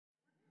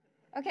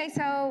Okay,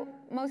 so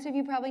most of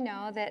you probably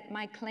know that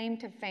my claim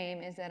to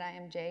fame is that I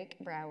am Jake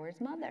Brower's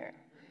mother.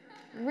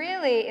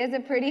 Really is a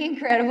pretty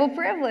incredible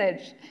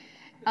privilege.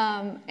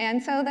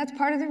 And so that's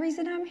part of the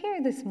reason I'm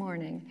here this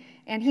morning.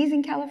 And he's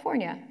in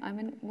California.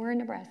 We're in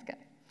Nebraska.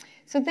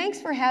 So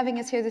thanks for having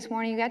us here this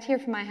morning. You got to hear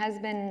from my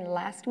husband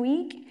last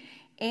week,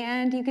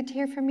 and you get to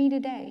hear from me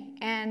today.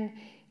 And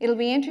it'll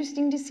be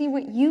interesting to see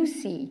what you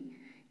see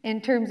in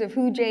terms of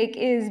who Jake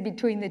is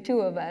between the two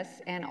of us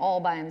and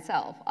all by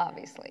himself,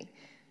 obviously,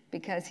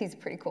 because he's a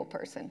pretty cool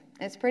person.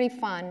 It's pretty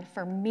fun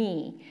for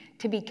me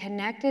to be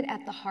connected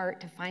at the heart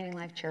to Finding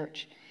Life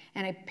Church.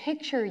 And I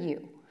picture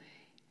you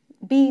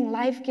being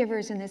life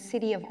givers in the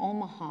city of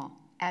Omaha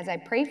as I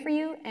pray for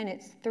you, and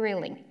it's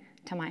thrilling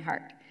to my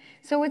heart.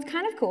 So it's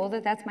kind of cool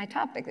that that's my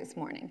topic this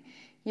morning.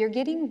 You're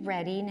getting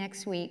ready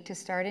next week to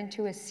start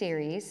into a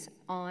series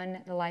on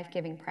the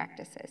life-giving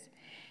practices.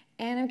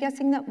 And I'm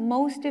guessing that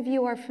most of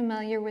you are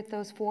familiar with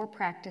those 4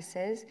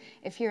 practices.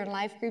 If you're in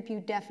life group,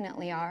 you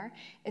definitely are.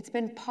 It's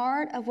been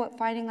part of what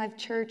Finding Life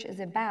Church is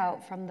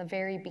about from the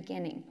very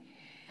beginning.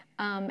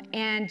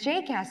 And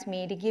Jake asked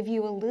me to give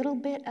you a little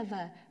bit of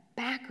a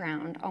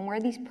background on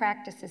where these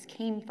practices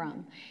came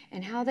from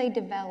and how they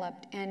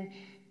developed, and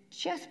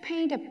just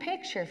paint a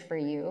picture for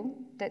you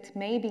that's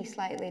maybe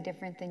slightly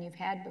different than you've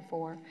had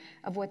before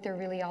of what they're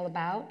really all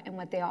about and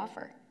what they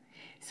offer.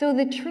 So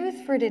the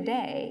truth for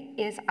today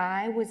is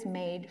I was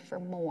made for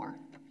more.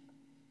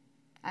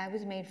 I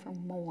was made for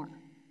more.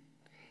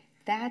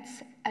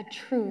 That's a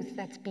truth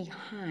that's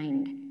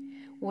behind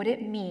what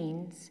it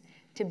means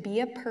to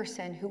be a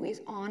person who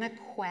is on a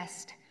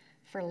quest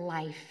for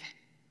life,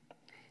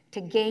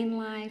 to gain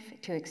life,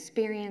 to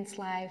experience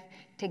life,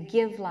 to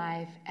give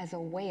life as a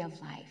way of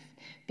life,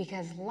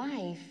 because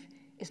life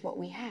is what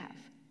we have.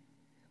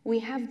 We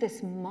have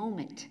this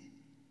moment,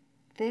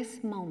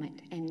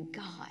 and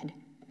God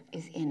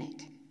is in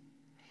it.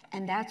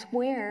 And that's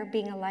where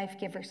being a life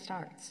giver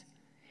starts.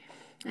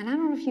 And I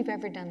don't know if you've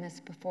ever done this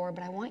before,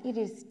 but I want you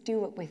to just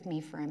do it with me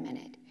for a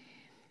minute.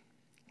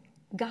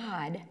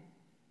 God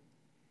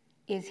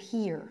is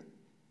here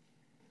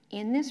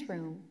in this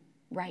room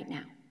right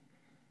now.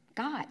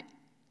 God,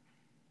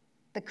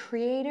 the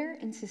creator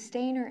and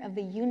sustainer of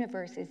the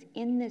universe, is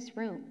in this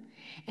room.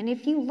 And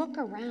if you look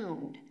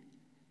around,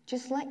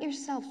 just let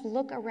yourself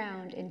look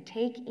around and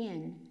take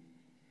in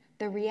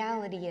the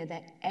reality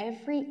that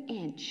every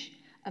inch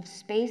of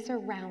space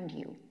around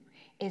you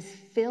is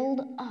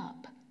filled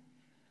up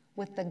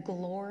with the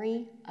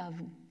glory of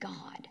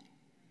God.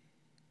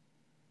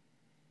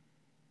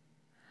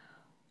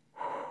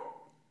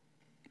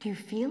 Do you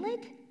feel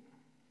it?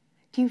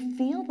 Do you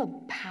feel the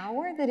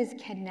power that is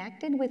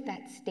connected with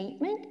that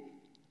statement?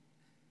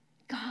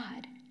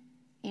 God,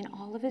 in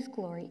all of his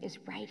glory, is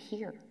right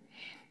here.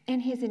 And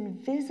his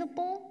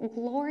invisible,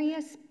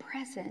 glorious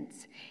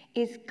presence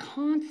is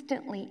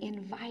constantly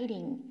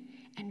inviting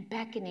and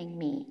beckoning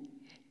me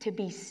to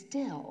be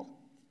still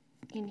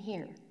in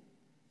here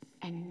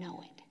and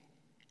know it.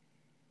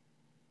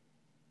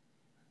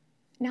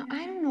 Now,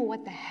 I don't know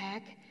what the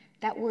heck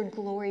that word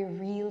glory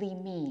really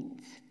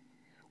means.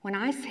 When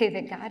I say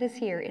that God is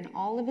here in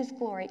all of his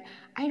glory,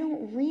 I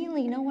don't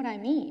really know what I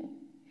mean.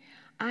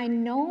 I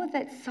know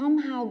that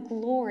somehow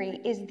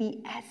glory is the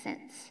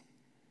essence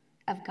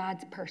of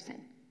God's person.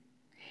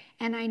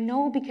 And I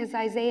know because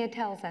Isaiah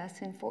tells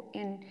us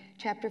in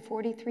chapter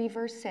 43,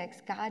 verse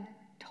 6, God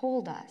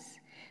told us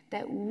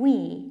that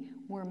we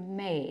were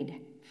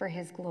made for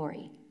his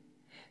glory.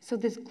 So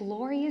this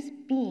glorious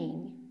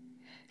being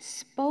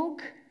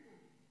spoke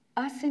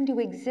us into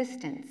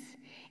existence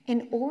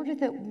in order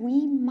that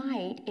we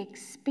might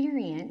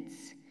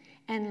experience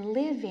and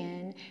live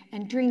in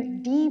and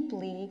drink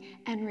deeply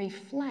and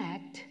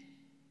reflect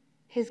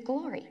his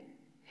glory.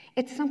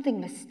 It's something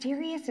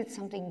mysterious, it's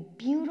something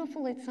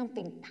beautiful, it's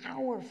something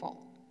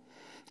powerful.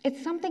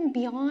 It's something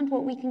beyond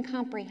what we can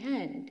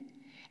comprehend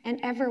and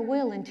ever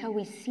will until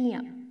we see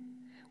him.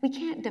 We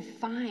can't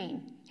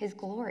define his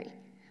glory.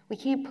 We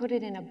can't put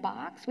it in a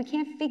box. We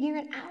can't figure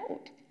it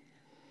out.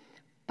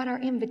 But our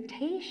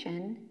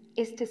invitation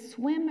is to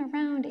swim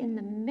around in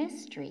the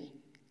mystery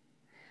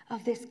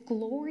of this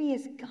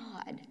glorious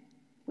God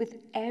with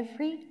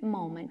every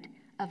moment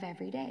of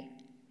every day.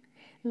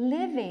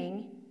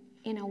 Living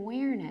in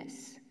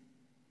awareness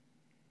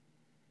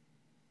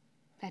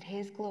that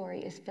his glory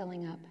is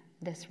filling up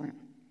this room.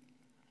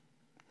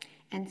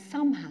 And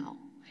somehow,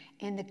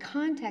 in the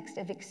context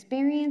of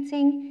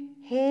experiencing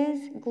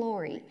his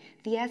glory,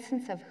 the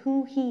essence of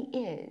who he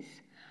is,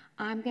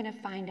 I'm going to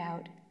find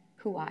out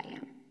who I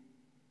am.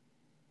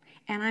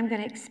 And I'm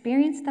going to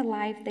experience the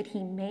life that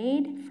he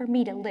made for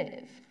me to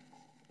live.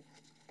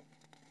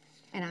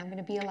 And I'm going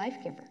to be a life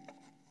giver,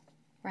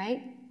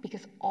 right?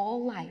 Because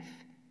all life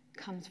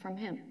comes from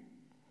him.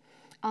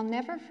 I'll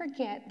never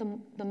forget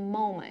the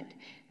moment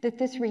that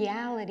this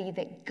reality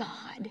that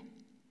God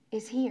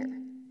is here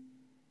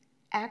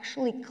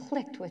actually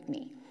clicked with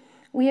me.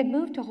 We had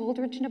moved to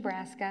Holdridge,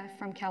 Nebraska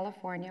from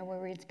California, where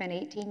we had spent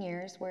 18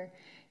 years, where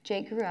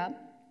Jake grew up.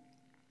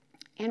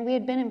 And we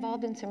had been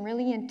involved in some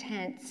really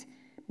intense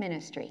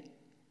ministry.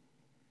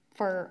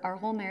 for our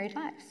whole married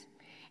lives.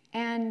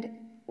 And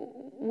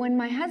when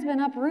my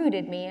husband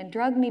uprooted me and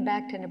drugged me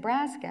back to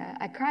Nebraska,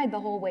 I cried the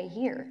whole way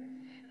here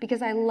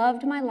because I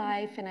loved my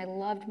life and I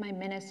loved my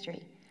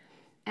ministry.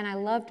 And I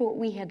loved what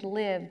we had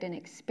lived and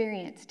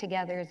experienced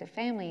together as a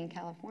family in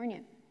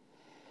California.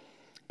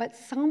 But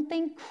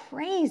something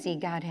crazy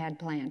God had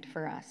planned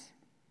for us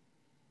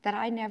that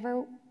I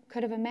never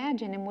could have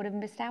imagined and would have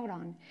missed out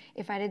on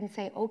if I didn't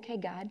say, okay,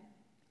 God,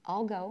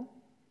 I'll go.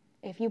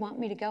 If you want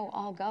me to go,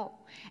 I'll go.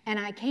 And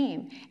I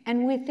came.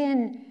 And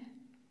within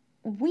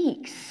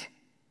weeks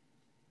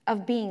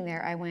of being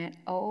there, I went,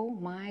 oh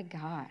my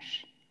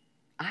gosh,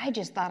 I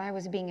just thought I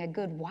was being a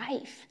good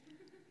wife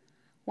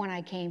when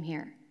I came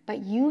here.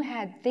 But you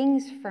had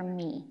things from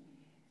me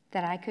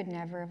that I could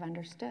never have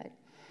understood.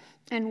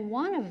 And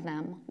one of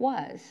them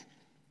was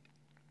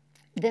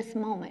this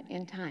moment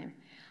in time.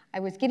 I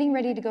was getting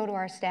ready to go to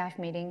our staff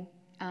meeting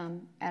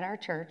at our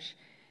church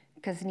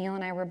because Neil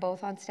and I were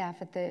both on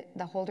staff at the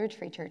Holdridge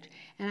Free Church.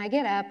 And I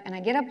get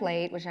up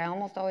late, which I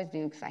almost always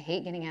do because I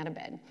hate getting out of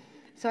bed.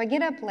 So I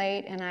get up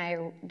late and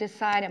I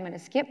decide I'm going to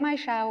skip my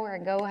shower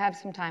and go have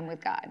some time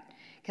with God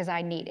because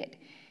I need it.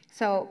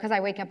 So, because I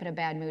wake up in a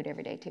bad mood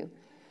every day too.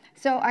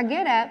 So I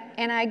get up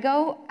and I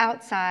go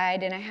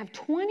outside and I have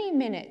 20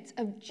 minutes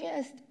of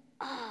just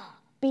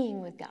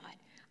being with God.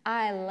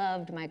 I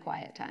loved my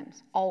quiet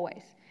times,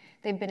 always.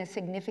 They've been a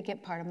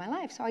significant part of my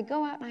life. So I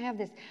go out and I have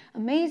this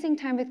amazing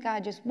time with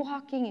God, just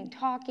walking and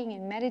talking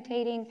and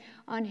meditating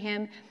on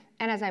Him.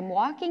 And as I'm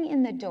walking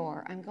in the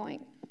door, I'm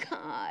going,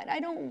 God, I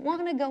don't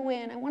want to go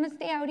in. I want to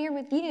stay out here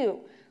with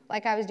you.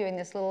 Like I was doing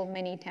this little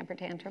mini temper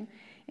tantrum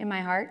in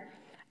my heart.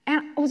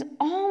 And it was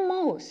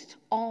almost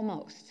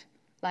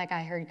like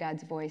I heard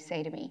God's voice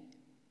say to me,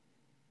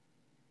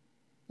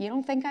 you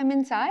don't think I'm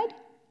inside?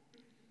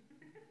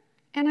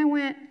 And I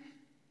went,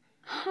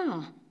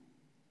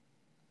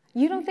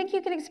 you don't think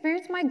you can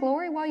experience my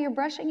glory while you're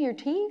brushing your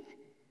teeth?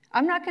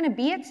 I'm not going to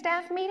be at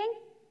staff meeting?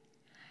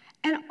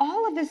 And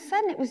all of a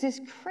sudden, it was this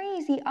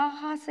crazy,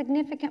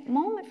 significant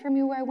moment for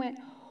me where I went,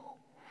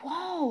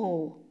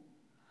 whoa,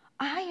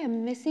 I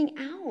am missing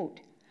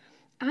out.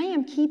 I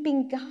am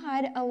keeping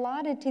God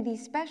allotted to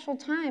these special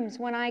times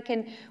when I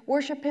can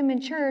worship Him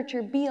in church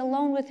or be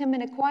alone with Him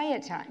in a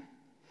quiet time.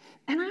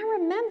 And I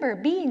remember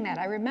being that.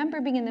 I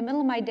remember being in the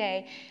middle of my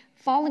day,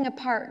 falling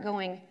apart,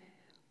 going,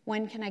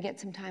 when can I get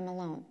some time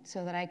alone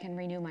so that I can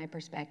renew my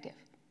perspective?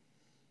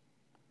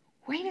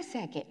 Wait a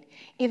second.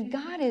 If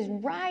God is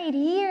right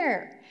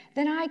here,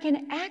 then I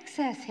can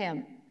access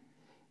Him.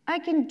 I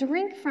can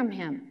drink from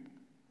Him.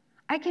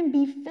 I can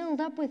be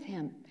filled up with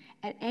Him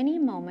at any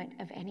moment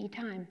of any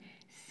time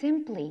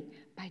simply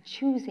by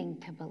choosing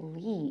to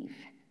believe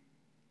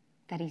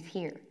that He's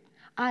here.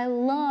 I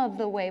love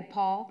the way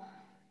Paul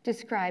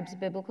describes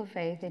biblical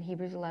faith in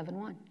Hebrews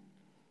 11:1.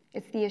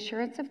 It's the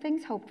assurance of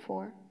things hoped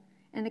for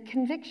and the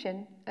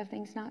conviction of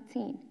things not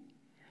seen.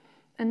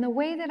 And the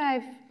way that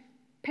I've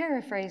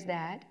paraphrased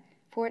that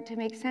for it to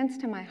make sense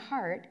to my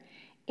heart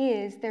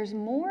is there's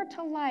more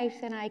to life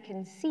than I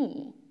can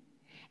see.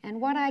 And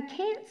what I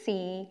can't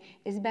see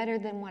is better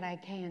than what I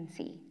can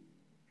see.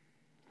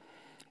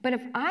 But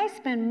if I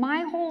spend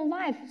my whole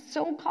life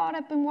so caught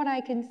up in what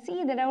I can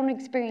see that I don't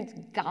experience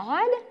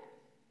God,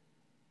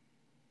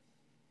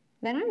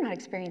 then I'm not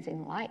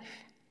experiencing life.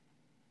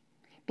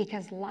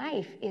 Because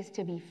life is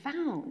to be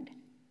found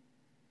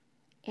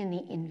in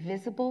the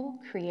invisible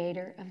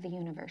creator of the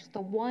universe,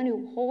 the one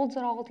who holds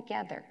it all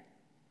together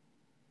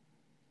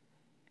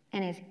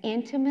and is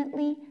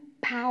intimately,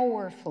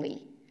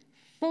 powerfully,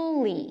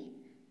 fully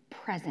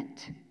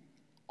present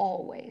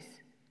always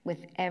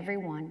with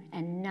everyone,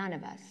 and none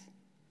of us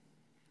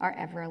are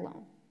ever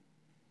alone.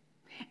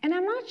 And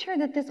I'm not sure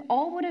that this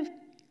all would have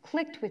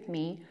clicked with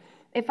me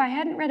if I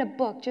hadn't read a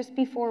book just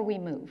before we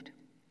moved.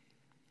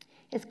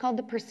 It's called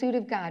The Pursuit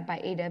of God by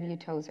A.W.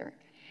 Tozer.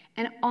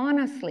 And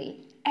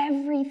honestly,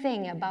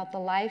 everything about the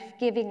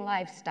life-giving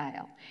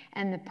lifestyle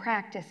and the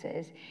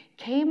practices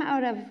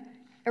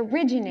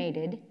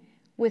originated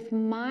with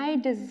my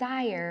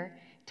desire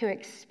to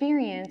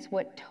experience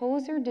what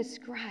Tozer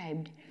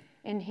described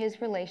in his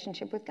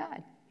relationship with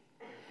God.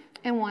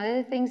 And one of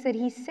the things that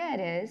he said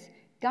is,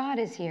 God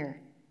is here.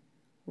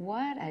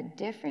 What a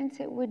difference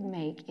it would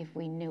make if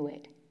we knew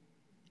it.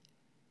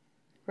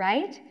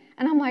 Right?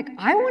 And I'm like,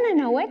 I want to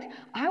know it.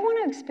 I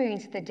want to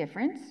experience the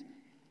difference.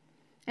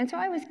 And so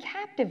I was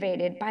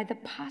captivated by the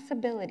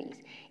possibilities.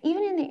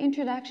 Even in the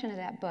introduction of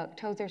that book,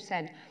 Tozer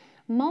said,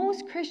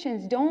 most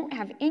Christians don't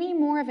have any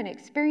more of an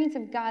experience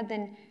of God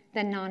than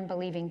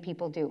non-believing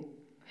people do.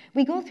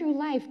 We go through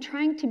life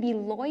trying to be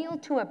loyal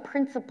to a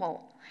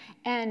principle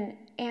and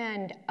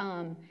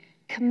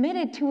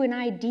committed to an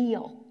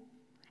ideal.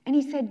 And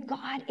he said,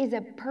 God is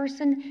a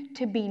person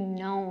to be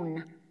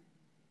known.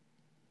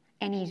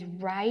 And He's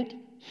right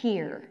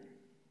here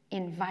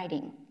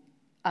inviting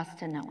us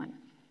to know Him.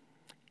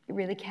 It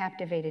really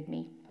captivated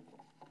me.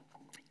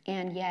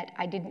 And yet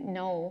I didn't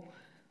know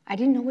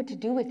what to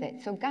do with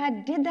it. So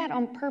God did that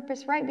on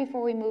purpose right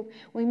before we move.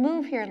 We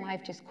move here and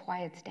life just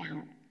quiets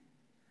down.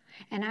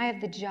 And I have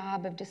the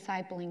job of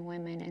discipling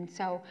women. And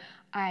so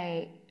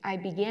I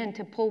began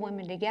to pull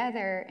women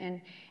together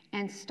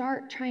and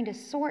start trying to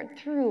sort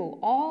through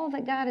all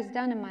that God has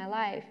done in my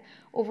life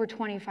over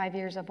 25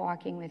 years of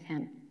walking with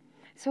him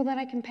so that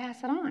I can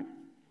pass it on.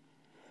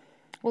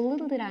 Well,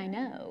 little did I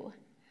know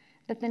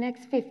that the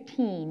next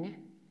 15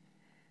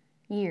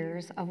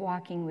 years of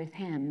walking with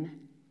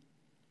him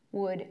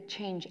would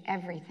change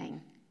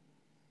everything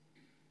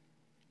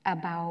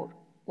about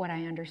what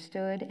I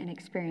understood and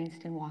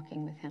experienced in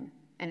walking with him.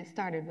 And it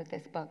started with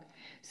this book.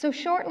 So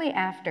shortly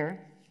after,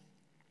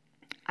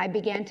 I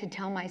began to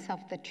tell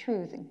myself the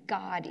truth.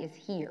 God is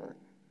here.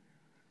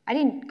 I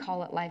didn't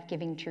call it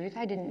life-giving truth.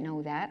 I didn't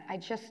know that. I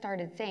just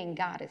started saying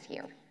God is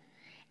here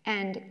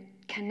and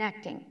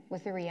connecting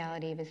with the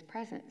reality of his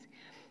presence.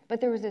 But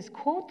there was this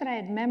quote that I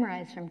had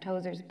memorized from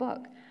Tozer's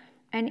book,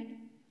 and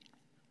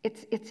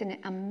it's an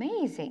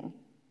amazing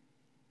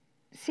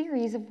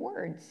series of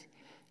words.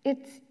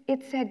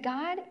 It said,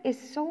 God is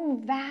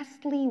so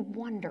vastly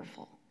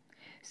wonderful,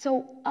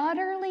 so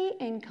utterly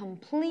and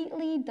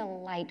completely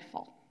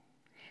delightful,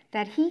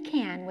 that he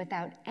can,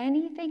 without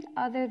anything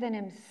other than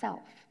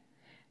himself,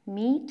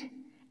 meet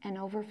and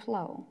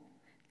overflow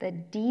the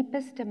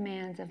deepest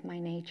demands of my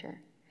nature,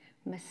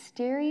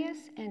 mysterious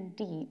and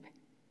deep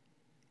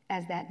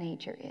as that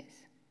nature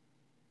is.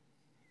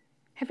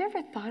 Have you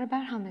ever thought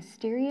about how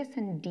mysterious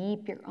and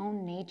deep your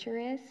own nature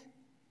is?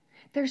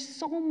 There's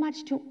so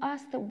much to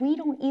us that we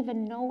don't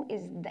even know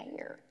is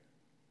there.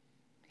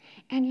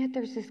 And yet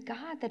there's this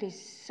God that is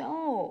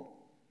so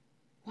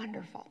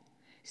wonderful,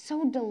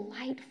 so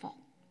delightful,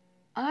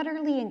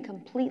 utterly and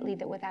completely,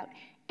 that without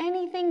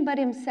anything but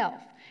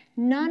himself,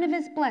 none of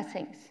his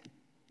blessings,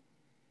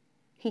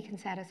 he can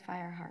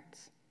satisfy our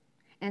hearts.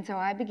 And so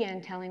I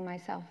began telling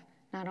myself,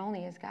 not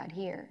only is God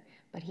here,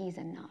 but he's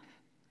enough.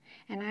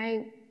 And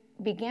I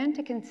began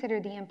to consider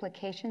the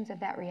implications of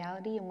that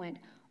reality and went,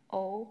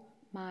 oh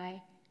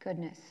my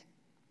goodness.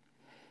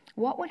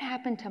 What would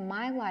happen to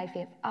my life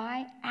if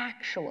I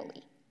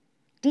actually,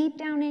 deep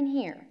down in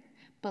here,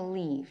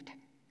 believed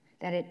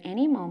that at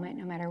any moment,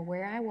 no matter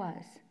where I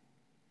was,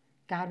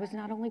 God was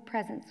not only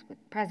present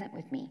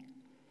with me,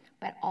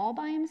 but all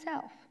by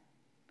himself,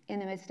 in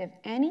the midst of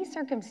any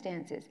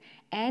circumstances,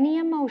 any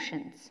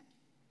emotions,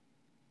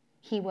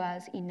 he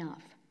was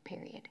enough,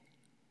 period.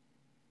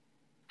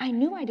 I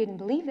knew I didn't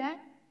believe that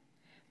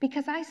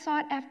because I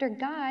sought after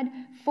God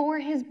for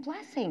his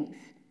blessings.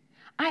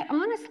 I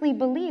honestly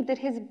believed that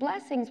his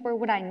blessings were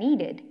what I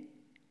needed.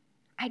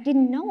 I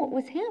didn't know it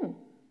was him.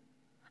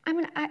 I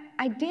mean,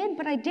 I did,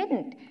 but I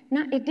didn't.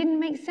 It didn't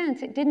make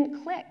sense. It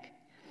didn't click.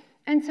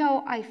 And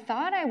so I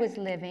thought I was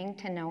living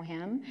to know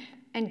him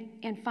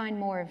and find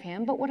more of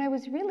him, but what I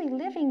was really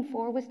living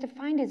for was to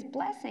find his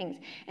blessings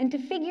and to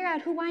figure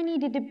out who I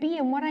needed to be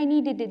and what I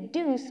needed to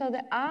do so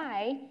that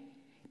I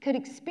could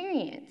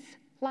experience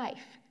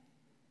life.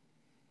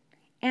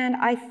 And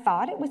I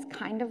thought it was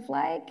kind of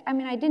like,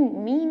 I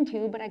didn't mean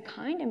to, but I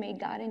kind of made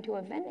God into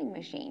a vending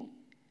machine.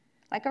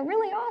 Like a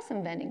really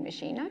awesome vending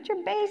machine, not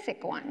your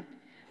basic one.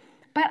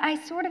 But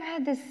I sort of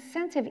had this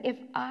sense of, if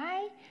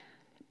I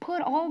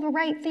put all the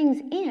right things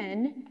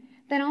in,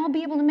 then I'll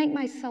be able to make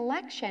my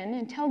selection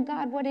and tell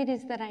God what it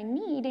is that I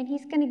need, and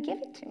he's going to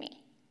give it to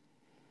me.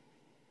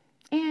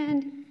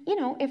 And,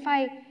 if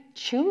I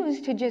choose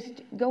to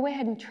just go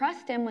ahead and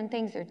trust him when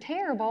things are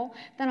terrible,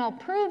 then I'll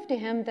prove to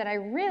him that I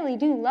really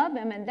do love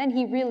him, and then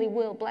he really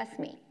will bless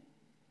me,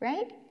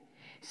 right?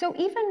 So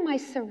even my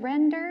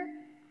surrender,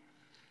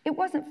 it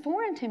wasn't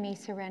foreign to me,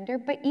 surrender,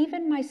 but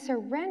even my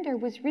surrender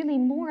was really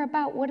more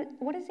about what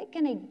is it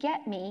going to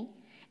get me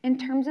in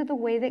terms of the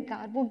way that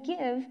God will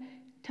give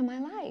to my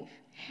life.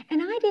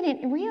 And I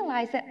didn't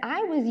realize that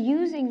I was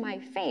using my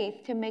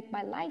faith to make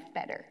my life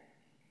better.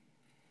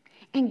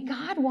 And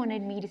God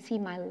wanted me to see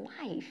my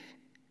life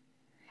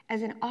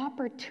as an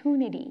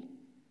opportunity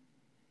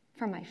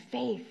for my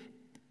faith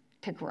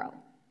to grow,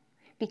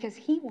 because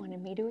he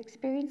wanted me to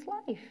experience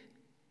life.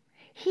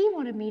 He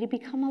wanted me to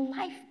become a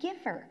life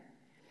giver.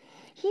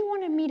 He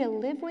wanted me to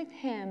live with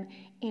him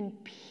in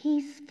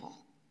peaceful,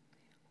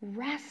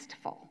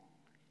 restful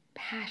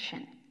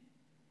passion,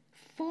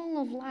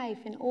 full of life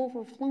and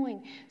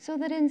overflowing, so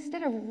that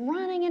instead of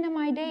running into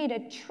my day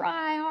to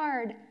try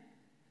hard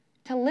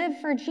to live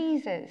for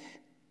Jesus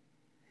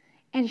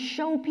and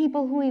show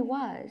people who he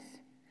was,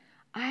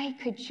 I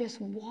could just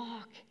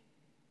walk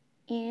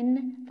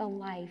in the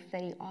life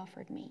that he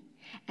offered me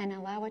and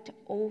allow it to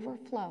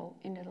overflow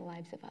into the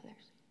lives of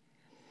others.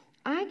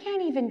 I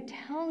can't even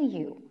tell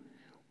you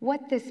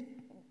what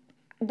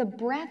the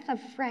breath of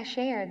fresh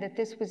air that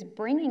this was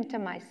bringing to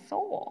my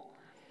soul,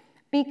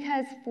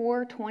 because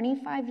for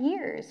 25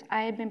 years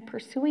I had been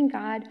pursuing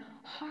God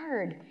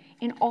hard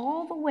in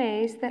all the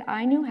ways that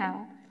I knew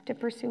how to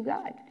pursue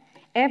God,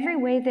 every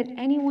way that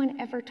anyone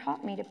ever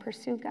taught me to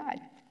pursue God.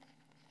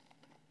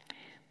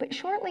 But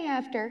shortly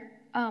after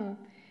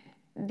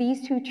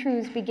these two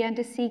truths began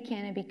to seek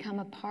in and become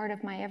a part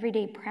of my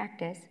everyday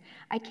practice,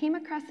 I came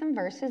across some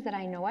verses that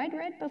I know I'd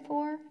read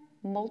before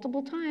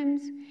multiple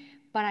times,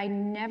 but I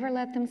never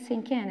let them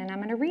sink in. And I'm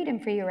going to read them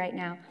for you right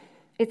now.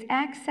 It's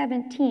Acts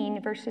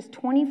 17, verses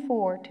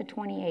 24 to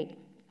 28.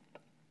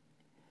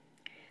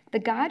 The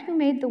God who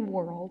made the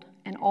world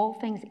and all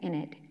things in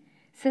it,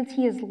 since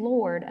he is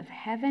Lord of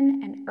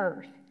heaven and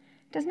earth,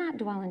 does not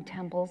dwell in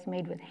temples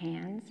made with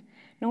hands,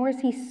 nor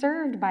is he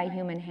served by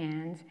human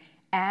hands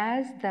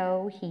as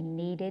though he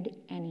needed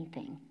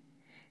anything,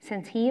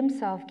 since he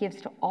himself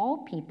gives to all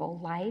people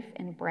life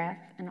and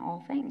breath and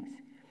all things.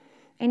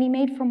 And he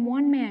made from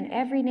one man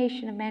every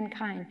nation of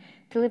mankind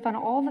to live on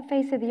all the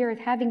face of the earth,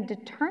 having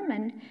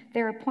determined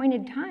their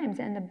appointed times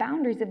and the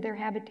boundaries of their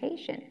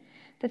habitation,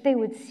 that they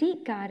would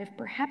seek God, if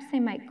perhaps they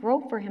might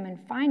grope for him and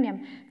find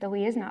him, though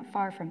he is not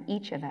far from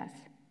each of us.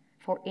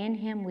 For in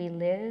him we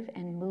live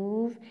and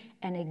move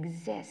and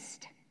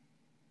exist.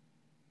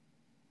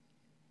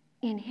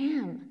 In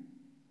him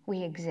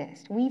we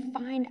exist. We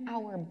find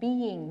our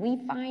being.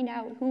 We find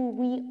out who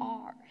we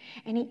are.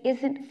 And he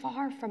isn't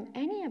far from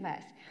any of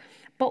us.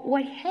 But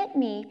what hit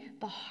me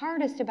the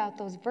hardest about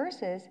those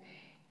verses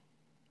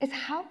is,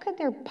 how could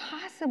there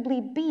possibly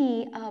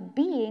be a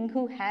being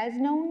who has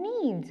no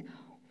needs?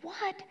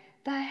 What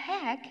the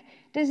heck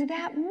does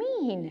that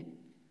mean?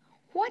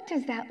 What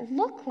does that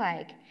look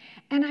like?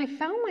 And I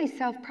found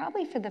myself,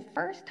 probably for the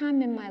first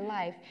time in my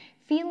life,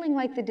 feeling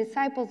like the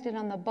disciples did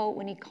on the boat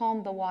when he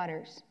calmed the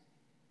waters.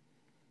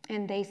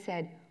 And they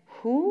said,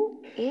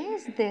 "Who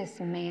is this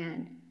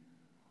man?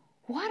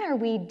 What are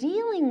we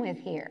dealing with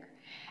here?"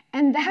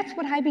 And that's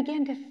what I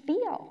began to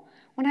feel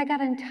when I got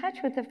in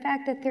touch with the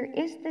fact that there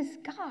is this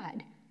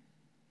God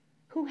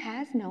who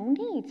has no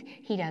needs.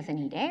 He doesn't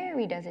need air.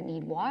 He doesn't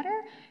need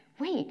water.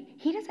 Wait,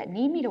 he doesn't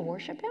need me to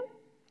worship him?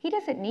 He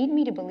doesn't need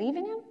me to believe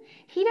in him?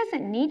 He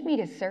doesn't need me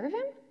to serve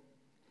him?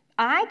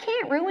 I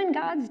can't ruin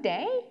God's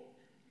day?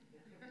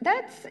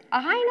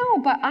 I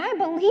know, but I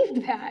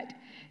believed that.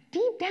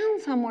 Deep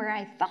down somewhere,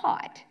 I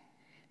thought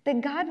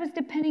that God was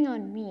depending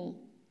on me.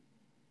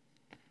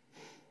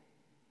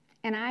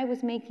 And I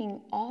was making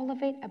all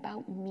of it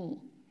about me,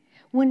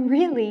 when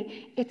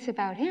really it's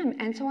about him.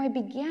 And so I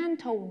began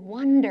to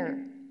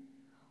wonder,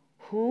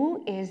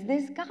 who is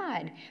this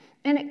God?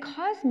 And it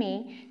caused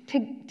me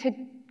to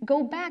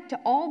go back to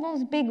all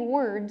those big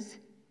words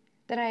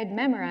that I had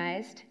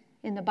memorized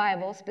in the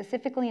Bible,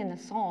 specifically in the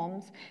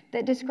Psalms,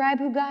 that describe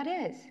who God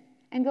is,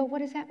 and go,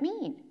 what does that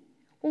mean?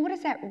 Well, what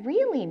does that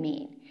really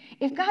mean?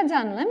 If God's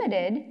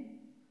unlimited,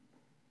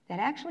 that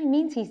actually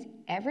means he's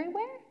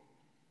everywhere.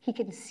 He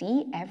can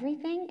see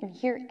everything and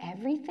hear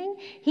everything.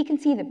 He can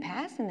see the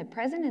past and the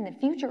present and the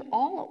future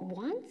all at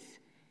once.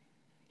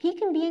 He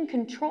can be in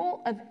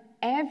control of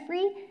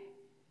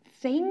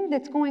everything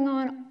that's going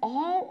on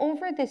all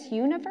over this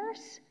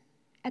universe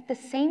at the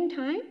same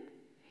time.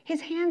 His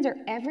hands are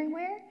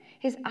everywhere.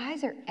 His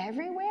eyes are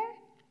everywhere.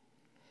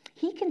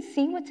 He can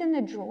see what's in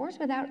the drawers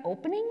without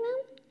opening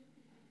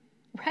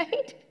them.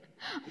 Right?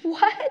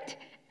 What?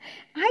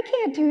 I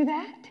can't do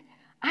that.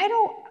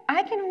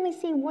 I can only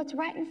see what's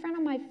right in front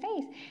of my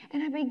face.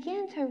 And I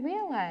began to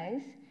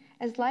realize,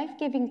 as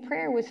life-giving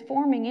prayer was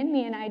forming in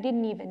me and I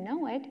didn't even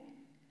know it,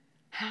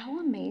 how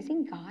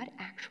amazing God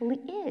actually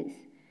is,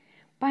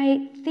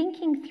 by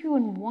thinking through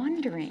and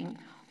wondering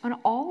on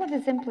all of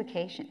his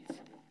implications.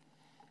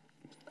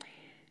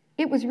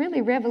 It was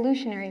really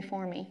revolutionary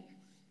for me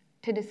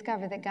to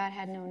discover that God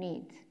had no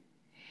needs.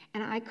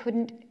 And I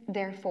couldn't,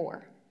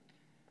 therefore,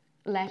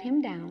 let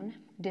him down,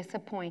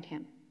 disappoint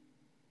him.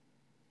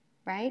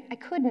 Right? I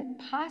couldn't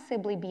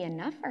possibly be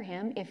enough for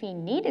him if he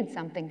needed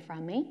something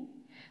from me.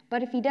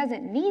 But if he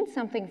doesn't need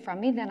something from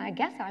me, then I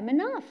guess I'm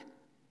enough.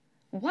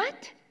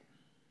 What?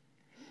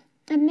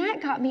 And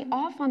that got me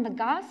off on the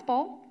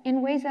gospel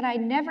in ways that I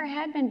never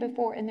had been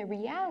before, in the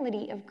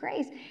reality of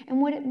grace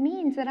and what it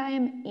means that I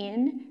am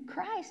in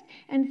Christ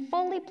and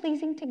fully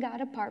pleasing to God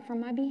apart from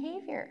my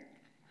behavior.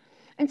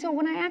 And so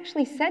when I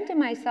actually said to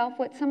myself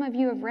what some of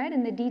you have read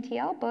in the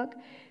DTL book,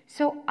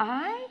 so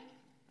I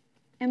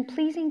am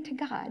pleasing to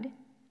God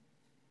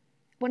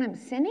when I'm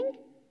sinning?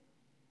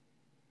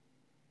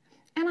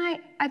 And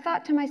I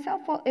thought to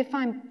myself, well, if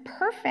I'm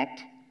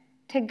perfect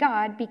to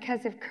God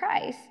because of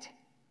Christ,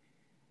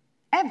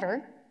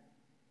 ever,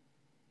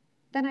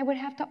 then I would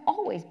have to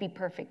always be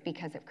perfect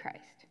because of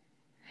Christ.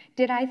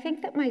 Did I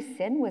think that my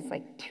sin was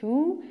like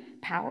too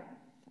powerful,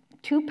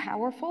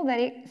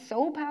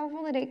 so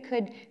powerful that it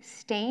could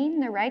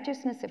stain the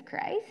righteousness of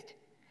Christ?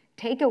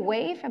 Take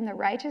away from the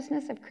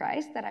righteousness of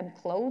Christ that I'm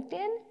clothed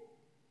in?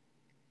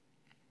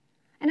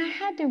 And I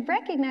had to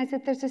recognize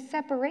that there's a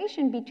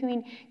separation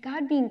between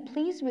God being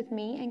pleased with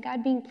me and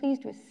God being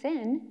pleased with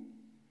sin,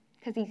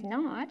 because he's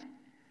not,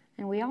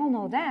 and we all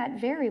know that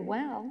very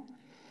well.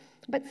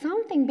 But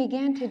something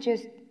began to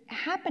just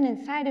happen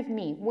inside of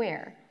me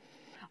where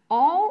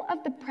all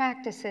of the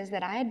practices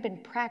that I had been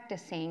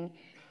practicing,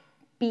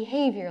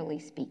 behaviorally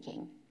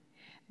speaking,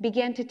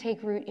 began to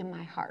take root in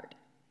my heart.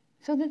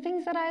 So the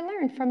things that I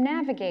learned from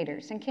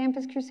Navigators and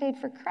Campus Crusade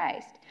for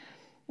Christ,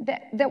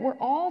 that were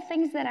all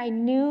things that I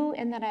knew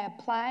and that I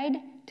applied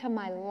to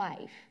my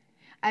life,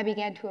 I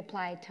began to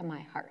apply to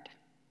my heart.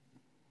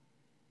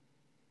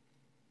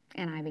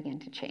 And I began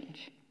to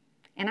change.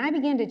 And I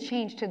began to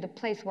change to the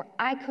place where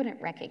I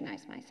couldn't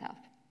recognize myself.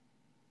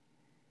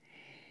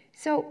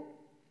 So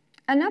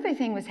another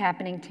thing was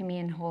happening to me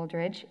in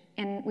Holdridge,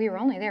 and we were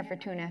only there for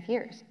 2.5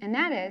 years. And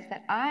that is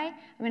that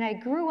I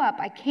grew up,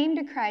 I came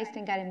to Christ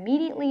and got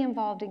immediately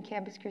involved in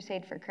Campus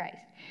Crusade for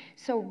Christ.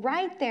 So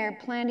right there,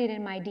 planted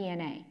in my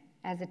DNA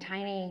as a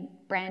tiny,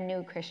 brand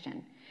new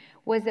Christian,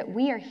 was that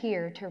we are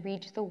here to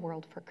reach the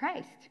world for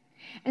Christ.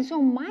 And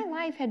so my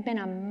life had been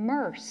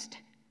immersed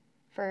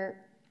for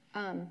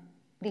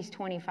these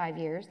 25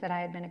 years that I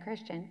had been a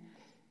Christian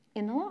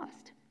in the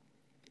lost.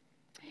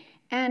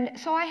 And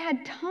so I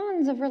had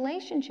tons of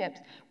relationships.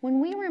 When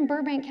we were in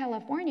Burbank,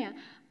 California,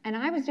 and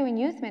I was doing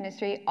youth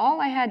ministry,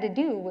 all I had to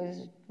do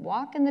was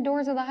walk in the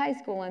doors of the high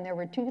school, and there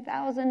were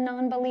 2,000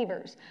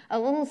 non-believers, a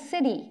little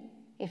city,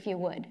 if you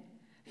would,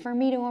 for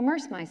me to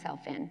immerse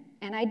myself in.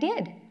 And I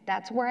did.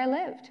 That's where I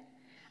lived.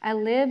 I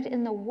lived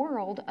in the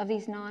world of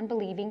these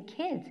non-believing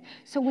kids.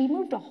 So we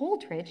moved to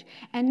Holdridge,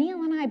 and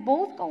Neil and I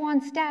both go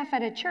on staff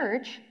at a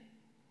church.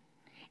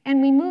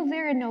 And we moved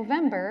there in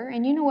November,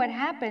 and you know what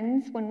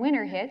happens when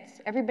winter hits.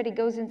 Everybody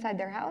goes inside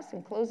their house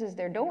and closes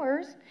their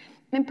doors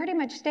and pretty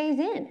much stays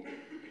in.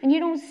 And you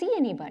don't see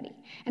anybody.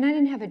 And I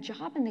didn't have a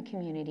job in the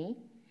community,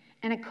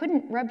 and I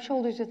couldn't rub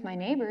shoulders with my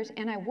neighbors,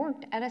 and I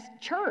worked at a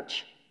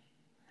church.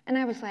 And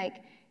I was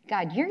like,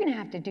 God, you're going to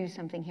have to do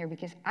something here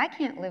because I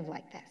can't live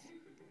like this.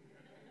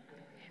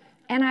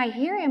 And I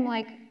hear him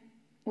like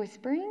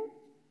whispering,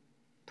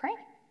 pray.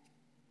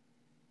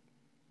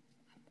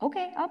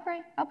 Okay, I'll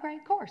pray. Of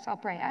course, I'll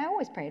pray. I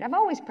always prayed. I've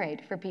always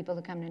prayed for people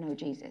to come to know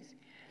Jesus.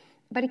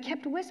 But he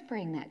kept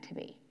whispering that to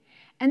me.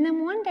 And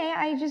then one day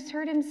I just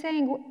heard him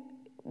saying,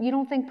 you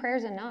don't think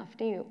prayer's enough,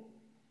 do you?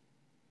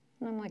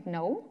 And I'm like,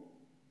 no,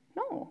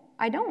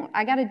 I don't.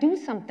 I got to do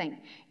something.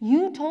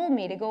 You told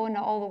me to go into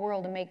all the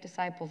world and make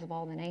disciples of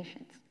all the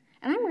nations.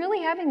 And I'm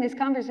really having this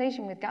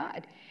conversation with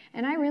God,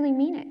 and I really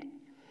mean it.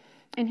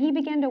 And he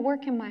began to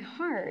work in my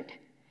heart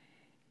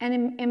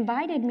and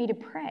invited me to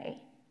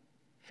pray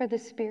for the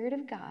Spirit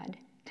of God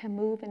to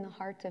move in the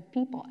hearts of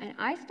people. And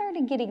I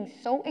started getting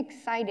so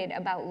excited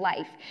about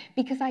life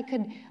because I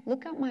could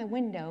look out my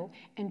window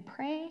and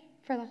pray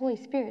for the Holy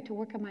Spirit to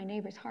work on my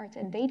neighbors' hearts,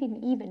 and they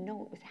didn't even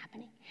know it was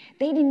happening.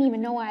 They didn't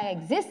even know I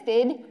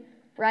existed,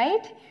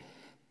 right?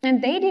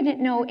 And they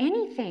didn't know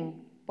anything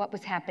what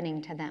was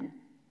happening to them.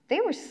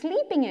 They were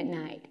sleeping at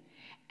night.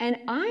 And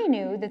I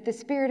knew that the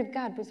Spirit of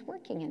God was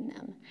working in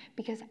them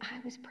because I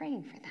was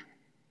praying for them.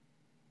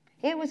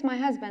 It was my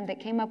husband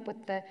that came up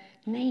with the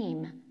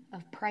name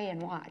of Pray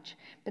and Watch.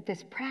 But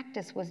this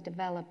practice was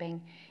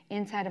developing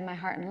inside of my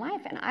heart and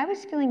life. And I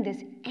was feeling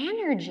this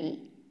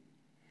energy,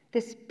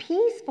 this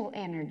peaceful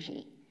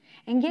energy,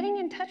 and getting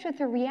in touch with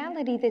the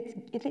reality that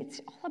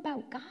it's all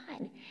about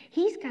God.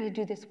 He's got to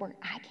do this work.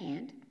 I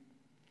can't.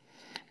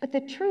 But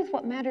the truth,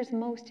 what matters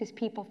most is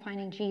people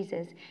finding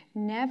Jesus,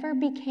 never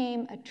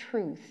became a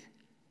truth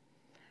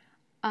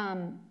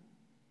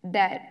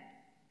that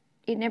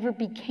it never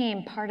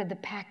became part of the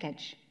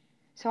package.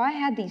 So I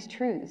had these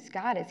truths.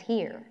 God is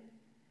here.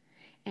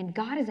 And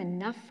God is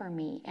enough for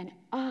me. And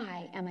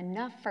I am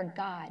enough for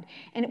God.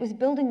 And it was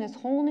building this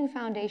whole new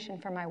foundation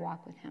for my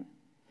walk with him.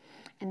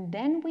 And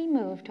then we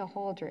moved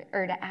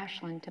to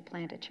Ashland to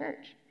plant a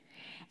church.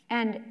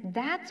 And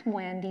that's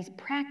when these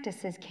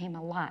practices came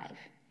alive.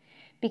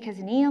 Because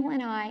Neil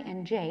and I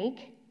and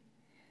Jake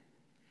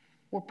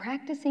were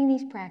practicing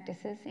these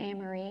practices,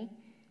 Anne-Marie,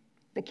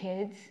 the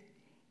kids,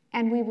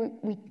 and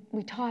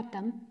we taught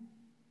them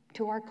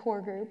to our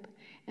core group,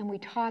 and we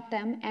taught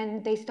them,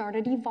 and they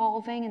started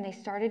evolving, and they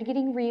started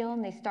getting real,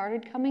 and they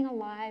started coming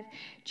alive.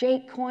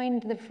 Jake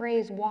coined the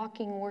phrase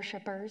walking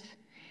worshipers,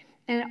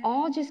 and it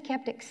all just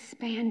kept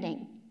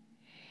expanding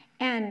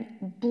and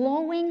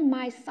blowing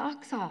my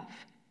socks off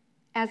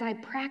as I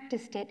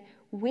practiced it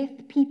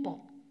with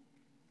people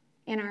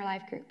in our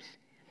life groups.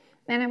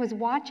 And I was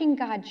watching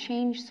God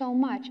change so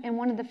much. And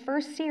one of the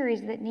first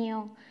series that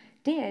Neil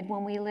did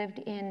when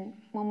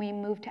we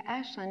moved to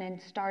Ashland and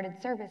started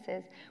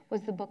services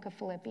was the book of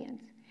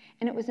Philippians.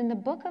 And it was in the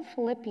book of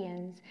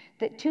Philippians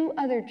that two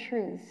other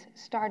truths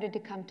started to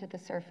come to the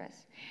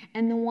surface.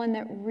 And the one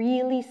that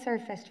really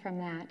surfaced from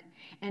that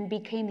and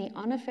became the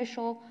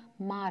unofficial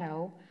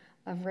motto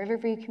of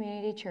Riverview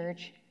Community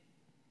Church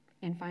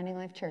and Finding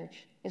Life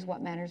Church is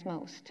what matters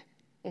most,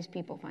 is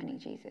people finding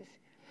Jesus.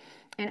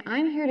 And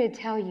I'm here to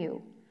tell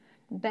you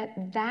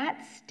that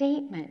that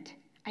statement,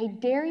 I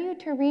dare you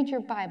to read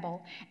your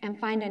Bible and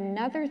find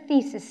another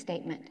thesis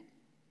statement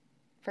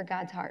for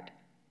God's heart.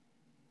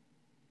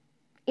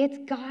 It's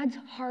God's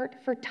heart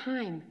for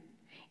time.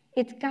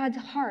 It's God's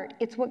heart.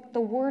 It's what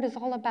the Word is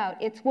all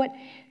about. It's what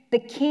the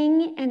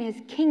King and his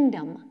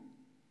kingdom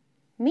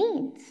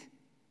means,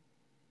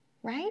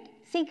 right?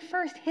 Seek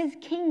first his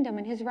kingdom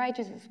and his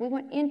righteousness. We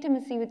want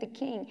intimacy with the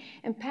King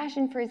and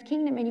passion for his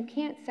kingdom, and you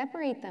can't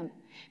separate them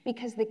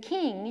because the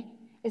King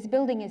is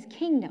building his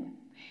kingdom,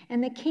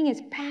 and the King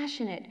is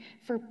passionate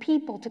for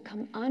people to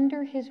come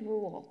under his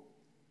rule,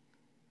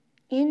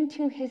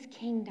 into his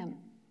kingdom,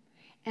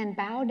 and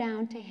bow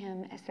down to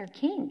him as their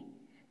king.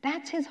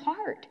 That's his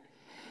heart.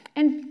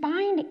 And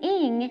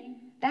finding,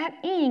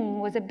 that ing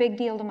was a big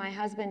deal to my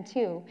husband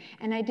too,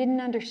 and I didn't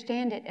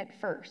understand it at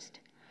first.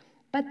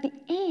 But the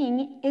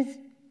ing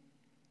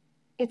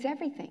it's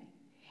everything.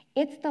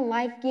 It's the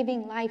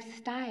life-giving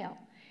lifestyle.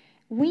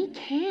 We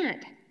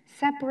can't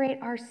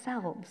separate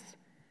ourselves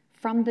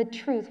from the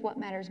truth. What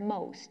matters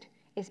most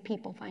is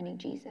people finding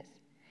Jesus.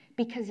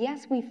 Because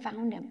yes, we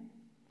found him,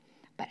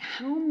 but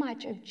how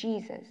much of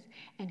Jesus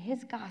and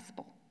his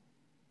gospel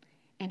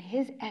and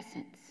his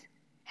essence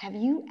have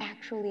you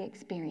actually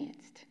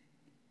experienced?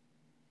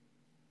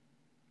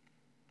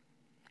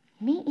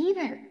 Me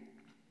either.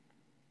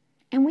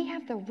 And we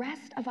have the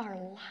rest of our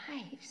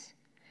lives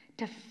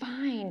to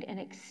find and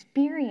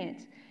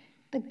experience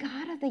the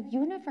God of the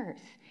universe.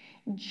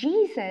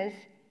 Jesus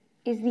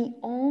is the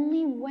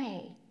only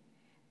way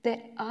that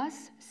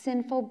us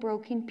sinful,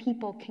 broken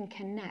people can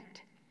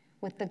connect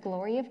with the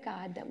glory of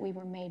God that we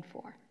were made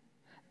for.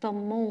 The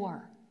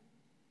more,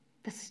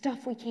 the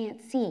stuff we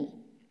can't see.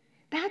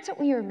 That's what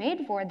we were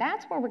made for.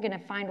 That's where we're going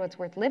to find what's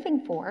worth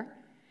living for.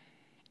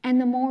 And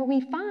the more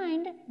we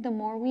find, the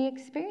more we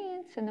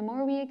experience. And the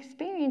more we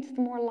experience,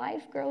 the more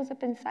life grows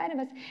up inside of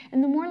us.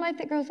 And the more life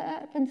that grows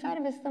up inside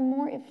of us, the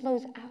more it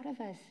flows out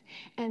of us.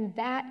 And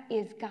that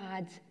is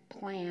God's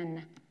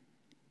plan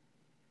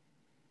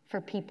for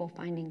people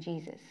finding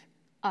Jesus,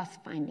 us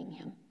finding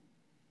him.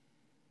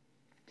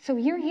 So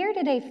you're here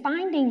today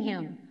finding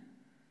him.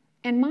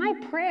 And my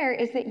prayer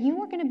is that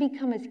you are going to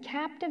become as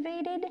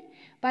captivated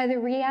by the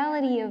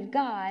reality of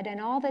God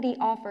and all that he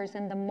offers,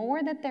 and the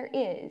more that there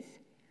is,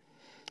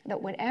 that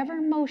whatever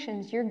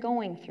emotions you're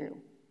going through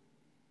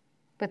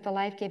with the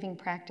life-giving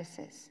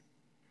practices,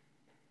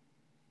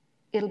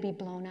 it'll be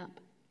blown up.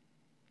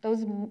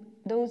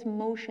 Those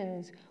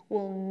emotions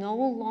will no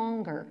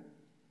longer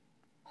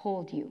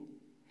hold you,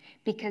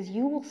 because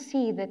you will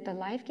see that the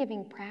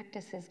life-giving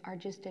practices are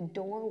just a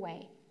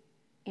doorway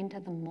into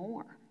the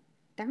more.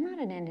 They're not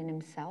an end in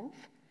themselves.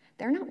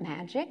 They're not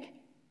magic.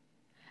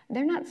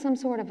 They're not some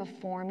sort of a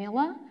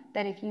formula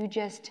that if you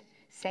just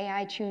say,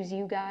 I choose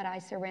you, God, I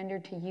surrender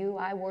to you,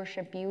 I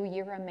worship you,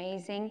 you're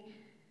amazing,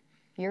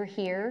 you're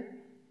here.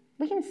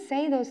 We can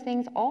say those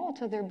things all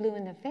till they're blue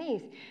in the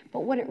face.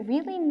 But what it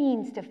really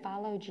means to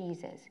follow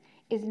Jesus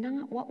is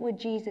not what would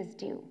Jesus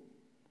do.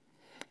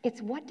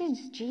 It's what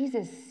does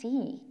Jesus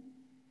see?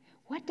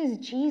 What does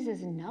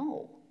Jesus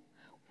know?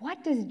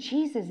 What does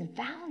Jesus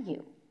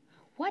value?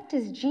 What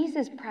does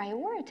Jesus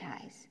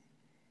prioritize?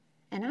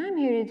 And I'm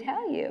here to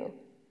tell you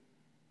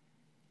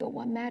that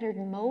what mattered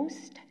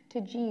most to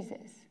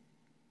Jesus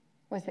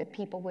was that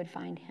people would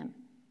find him.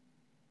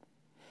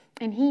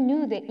 And he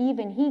knew that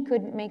even he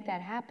couldn't make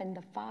that happen.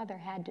 The Father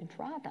had to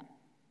draw them.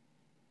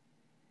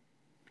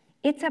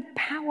 It's a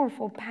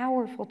powerful,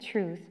 powerful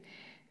truth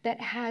that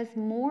has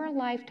more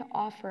life to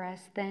offer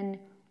us than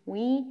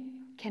we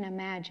can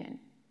imagine.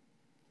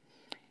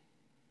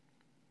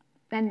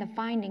 Then the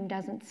finding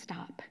doesn't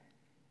stop.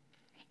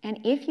 And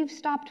if you've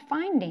stopped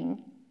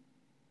finding,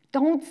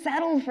 don't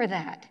settle for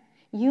that.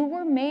 You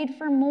were made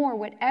for more,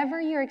 whatever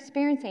you're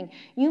experiencing.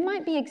 You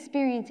might be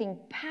experiencing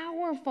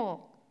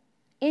powerful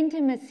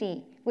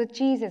intimacy with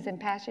Jesus and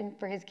passion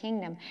for his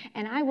kingdom.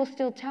 And I will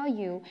still tell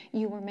you,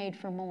 you were made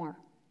for more.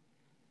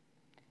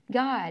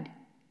 God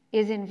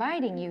is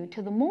inviting you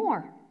to the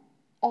more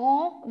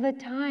all the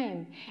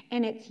time.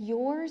 And it's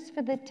yours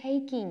for the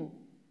taking.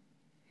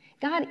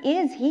 God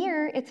is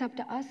here. It's up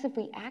to us if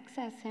we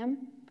access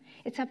him.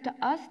 It's up to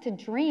us to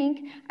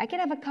drink. I could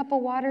have a cup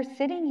of water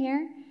sitting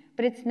here,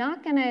 but it's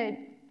not going to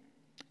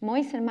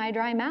moisten my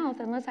dry mouth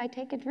unless I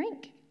take a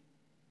drink,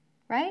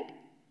 right?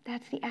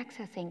 That's the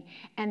accessing.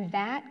 And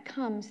that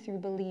comes through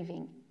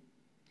believing.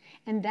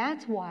 And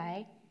that's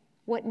why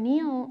what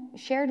Neil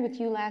shared with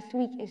you last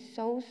week is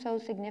so, so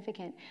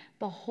significant.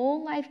 The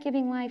whole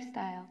life-giving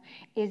lifestyle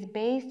is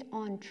based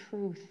on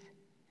truth.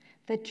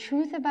 The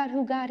truth about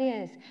who God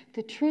is,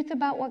 the truth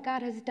about what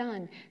God has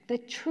done, the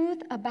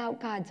truth about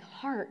God's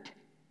heart,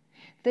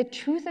 the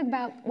truth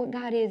about what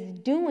God is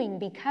doing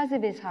because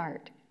of his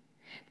heart,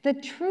 the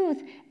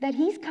truth that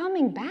he's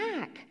coming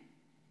back.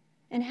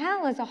 And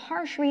hell is a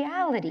harsh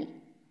reality.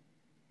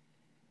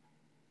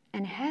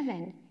 And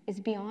heaven is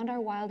beyond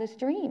our wildest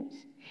dreams.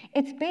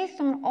 It's based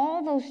on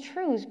all those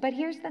truths, but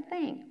here's the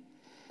thing.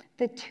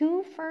 The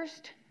two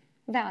first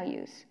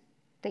values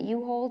that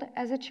you hold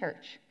as a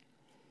church,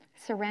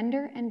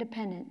 surrender and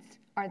dependence,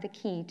 are the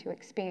key to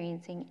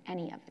experiencing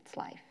any of its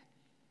life.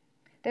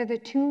 They're the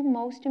two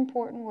most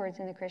important words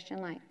in the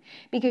Christian life.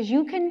 Because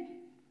you can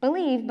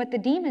believe, but the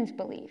demons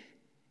believe.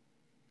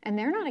 And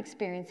they're not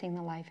experiencing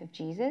the life of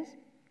Jesus.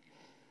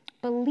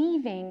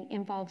 Believing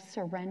involves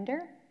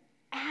surrender,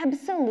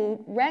 absolute,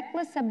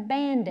 reckless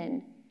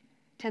abandon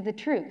to the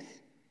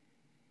truth,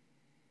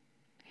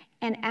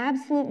 and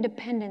absolute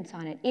dependence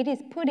on it. It is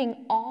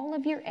putting all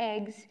of your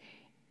eggs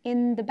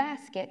in the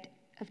basket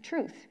of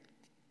truth.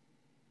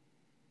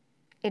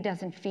 It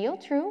doesn't feel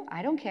true.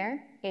 I don't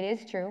care. It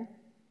is true.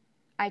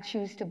 I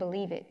choose to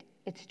believe it.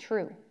 It's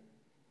true.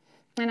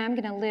 And I'm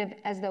going to live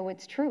as though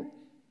it's true,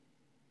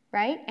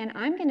 right? And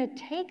I'm going to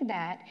take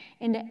that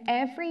into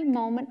every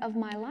moment of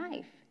my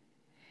life.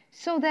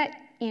 so that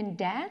in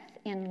death,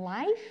 in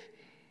life,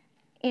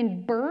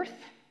 in birth,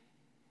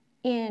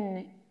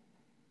 in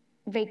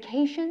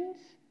vacations,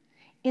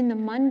 in the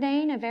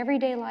mundane of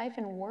everyday life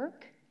and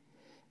work,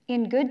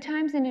 in good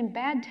times and in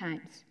bad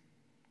times,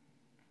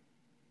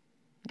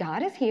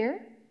 God is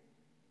here.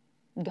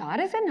 God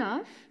is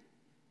enough.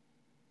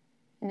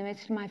 In the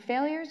midst of my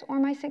failures or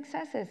my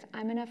successes,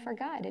 I'm enough for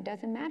God. It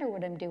doesn't matter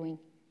what I'm doing.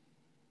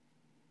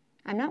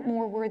 I'm not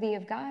more worthy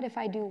of God if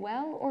I do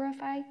well or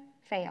if I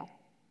fail.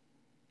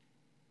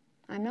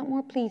 I'm not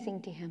more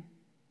pleasing to him.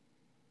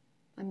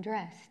 I'm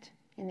dressed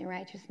in the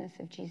righteousness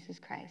of Jesus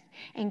Christ.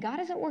 And God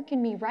is at work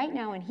in me right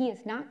now, and he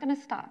is not going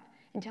to stop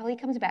until he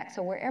comes back.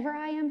 So wherever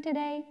I am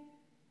today,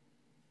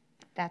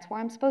 that's where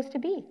I'm supposed to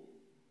be.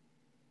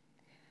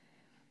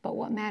 But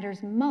what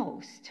matters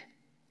most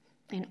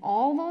in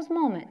all those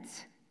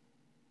moments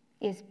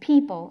is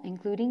people,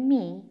 including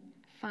me,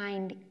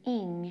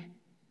 finding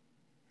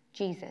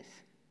Jesus.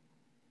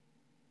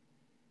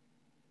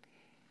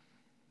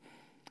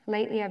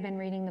 Lately, I've been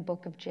reading the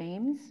book of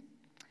James.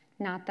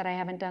 Not that I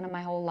haven't done it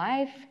my whole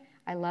life.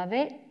 I love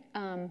it.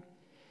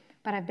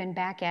 But I've been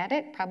back at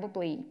it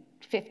probably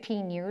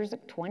 15 years,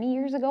 20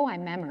 years ago. I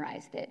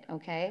memorized it,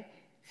 okay?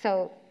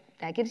 So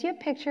that gives you a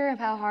picture of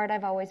how hard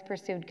I've always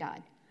pursued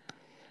God.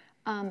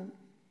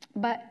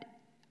 But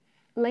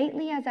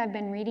lately, as I've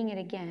been reading it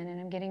again, and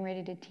I'm getting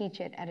ready to teach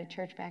it at a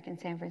church back in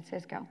San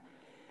Francisco,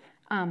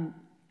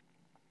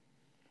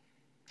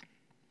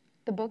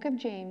 the book of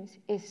James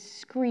is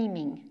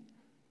screaming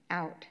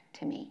out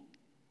to me.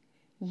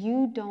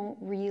 You don't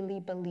really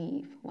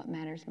believe what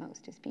matters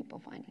most is people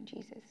finding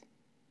Jesus.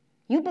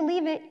 You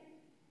believe it.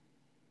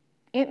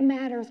 It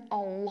matters a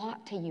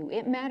lot to you.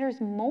 It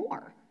matters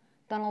more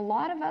than a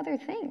lot of other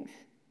things.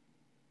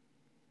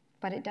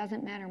 But it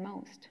doesn't matter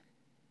most.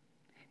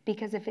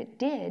 Because if it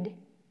did,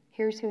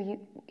 here's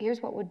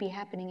what would be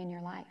happening in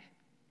your life.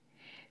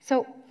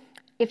 So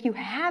if you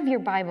have your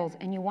Bibles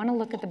and you want to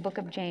look at the book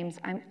of James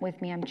with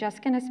me, I'm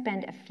just going to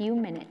spend a few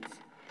minutes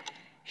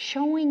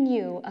showing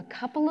you a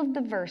couple of the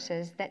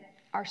verses that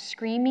are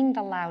screaming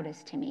the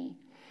loudest to me.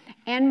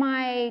 And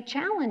my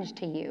challenge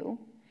to you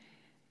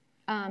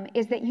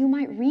is that you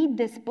might read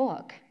this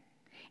book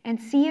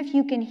and see if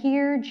you can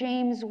hear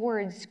James'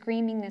 words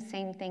screaming the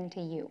same thing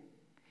to you.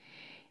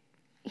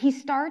 He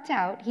starts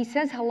out, he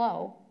says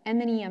hello,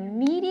 and then he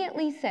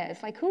immediately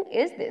says, like, who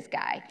is this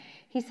guy?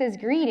 He says,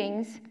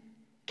 greetings,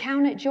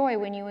 count it joy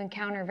when you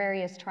encounter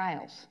various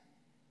trials.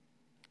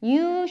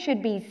 You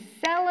should be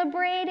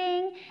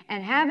celebrating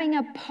and having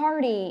a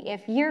party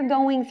if you're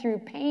going through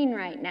pain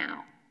right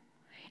now.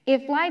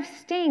 If life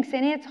stinks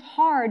and it's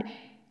hard,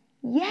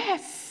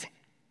 yes,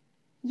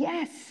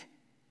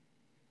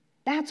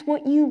 that's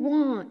what you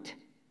want.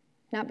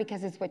 Not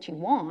because it's what you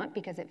want,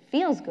 because it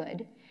feels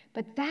good,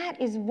 but that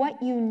is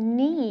what you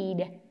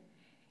need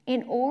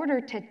in order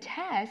to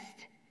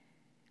test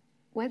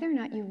whether or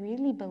not you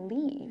really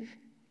believe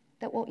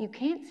that what you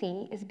can't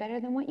see is better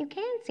than what you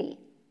can see,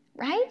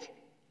 right?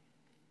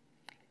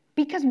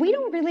 Because we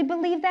don't really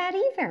believe that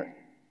either.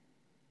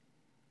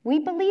 We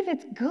believe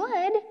it's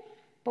good,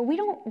 but we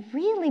don't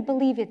really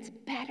believe it's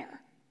better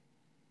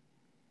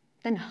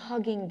than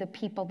hugging the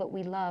people that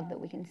we love, that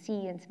we can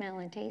see and smell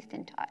and taste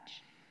and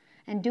touch,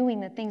 and doing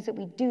the things that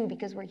we do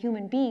because we're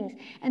human beings.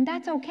 And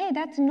that's okay.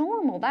 That's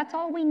normal. That's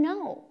all we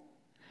know.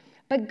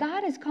 But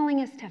God is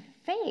calling us to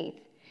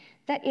faith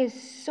that is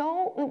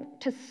so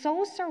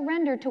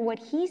surrender to what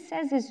he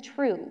says is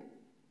true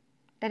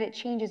that it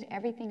changes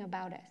everything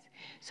about us.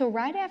 So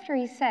right after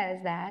he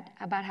says that,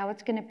 about how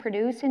it's going to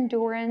produce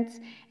endurance,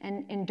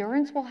 and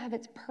endurance will have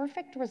its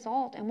perfect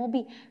result and will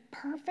be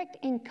perfect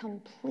and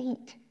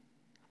complete,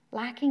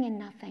 lacking in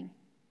nothing,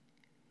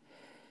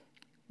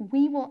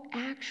 we will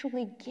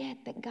actually get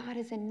that God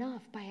is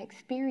enough by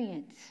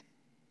experience.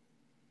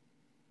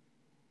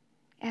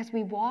 As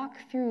we walk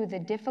through the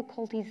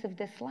difficulties of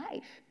this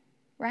life,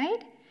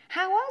 right?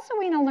 How else are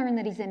we going to learn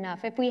that he's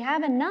enough if we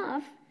have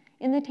enough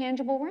in the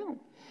tangible realm?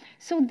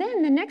 So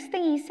then the next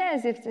thing he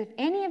says is, if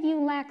any of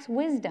you lacks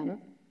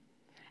wisdom,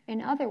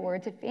 in other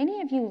words, if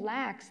any of you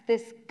lacks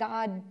this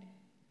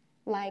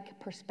God-like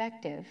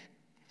perspective,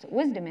 that's what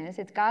wisdom is,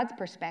 it's God's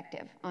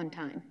perspective on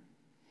time.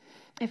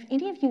 If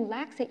any of you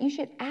lacks it, you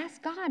should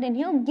ask God and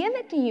he'll give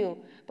it to you.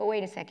 But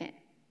wait a second.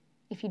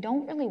 If you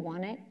don't really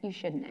want it, you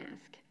shouldn't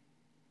ask.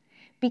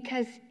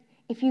 Because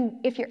if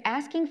you're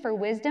asking for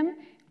wisdom,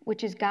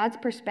 which is God's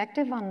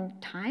perspective on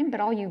time, but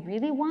all you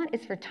really want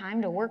is for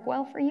time to work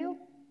well for you,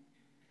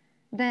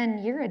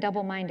 then you're a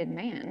double-minded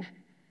man,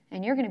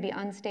 and you're going to be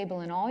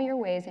unstable in all your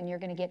ways, and you're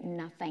going to get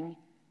nothing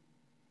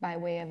by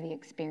way of the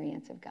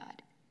experience of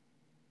God.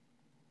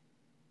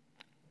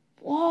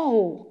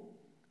 Whoa,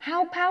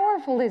 how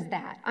powerful is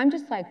that? I'm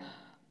just like,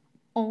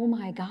 oh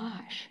my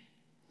gosh.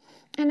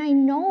 And I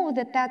know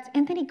that's,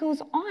 and then he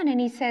goes on and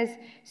he says,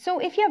 so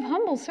if you have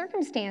humble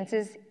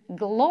circumstances,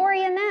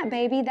 glory in that,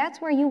 baby. That's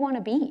where you want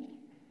to be.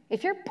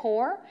 If you're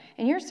poor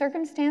and your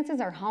circumstances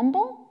are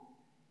humble,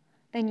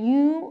 then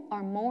you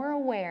are more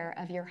aware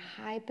of your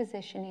high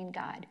position in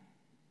God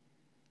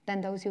than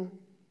those who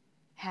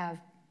have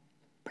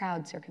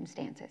proud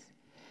circumstances.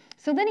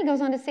 So then he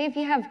goes on to say, if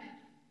you have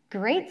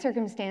great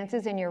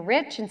circumstances and you're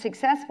rich and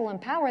successful in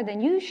power,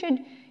 then you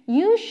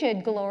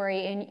should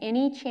glory in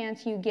any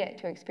chance you get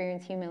to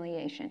experience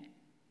humiliation,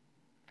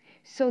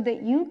 so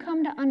that you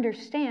come to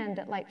understand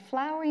that like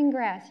flowering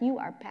grass, you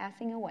are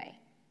passing away.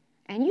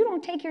 And you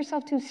don't take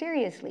yourself too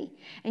seriously.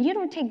 And you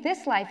don't take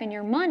this life and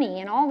your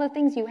money and all the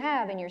things you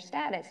have and your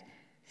status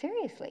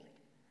seriously.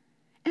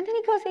 And then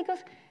he goes,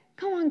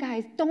 come on,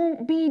 guys,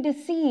 don't be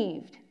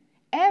deceived.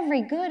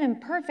 Every good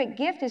and perfect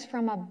gift is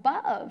from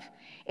above.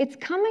 It's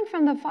coming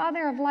from the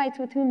Father of lights,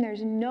 with whom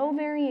there's no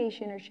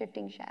variation or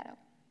shifting shadow.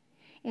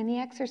 In the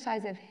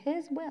exercise of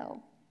his will,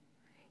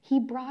 he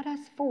brought us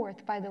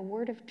forth by the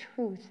word of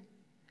truth,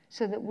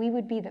 so that we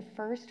would be the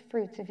first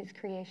fruits of his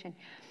creation.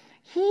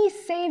 He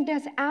saved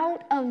us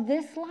out of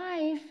this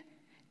life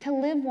to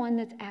live one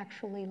that's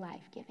actually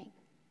life-giving.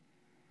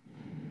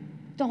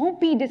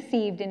 Don't be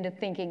deceived into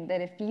thinking that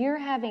if you're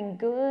having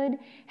good,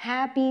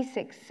 happy,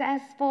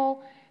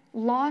 successful,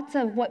 lots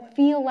of what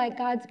feel like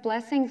God's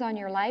blessings on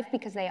your life,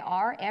 because they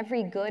are,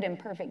 every good and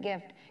perfect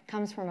gift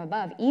comes from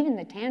above, even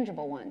the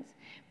tangible ones.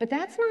 But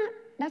that's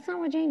not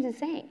what James is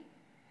saying.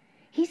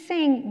 He's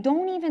saying,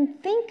 don't even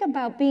think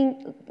about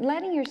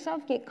letting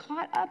yourself get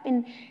caught up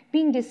in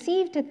being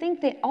deceived to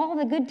think that all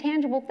the good,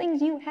 tangible things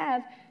you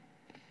have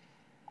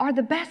are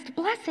the best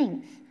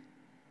blessings.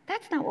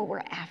 That's not what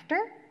we're after.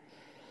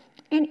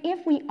 And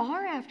if we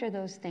are after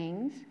those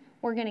things,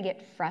 we're going to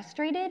get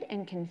frustrated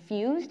and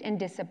confused and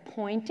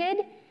disappointed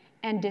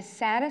and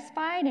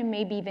dissatisfied and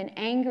maybe even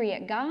angry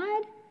at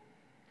God.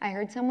 I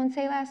heard someone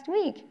say last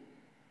week,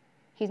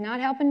 he's not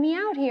helping me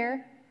out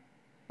here.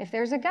 If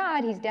there's a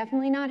God, he's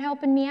definitely not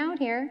helping me out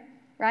here,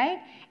 right?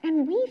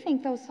 And we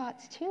think those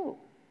thoughts too.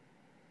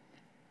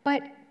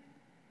 But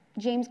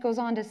James goes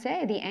on to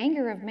say, the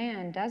anger of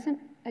man doesn't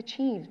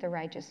achieve the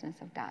righteousness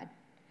of God.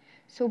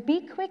 So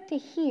be quick to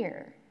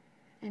hear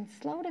and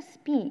slow to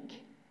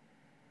speak,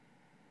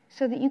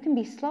 so that you can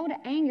be slow to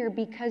anger,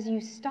 because you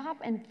stop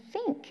and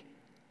think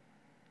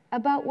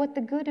about what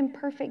the good and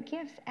perfect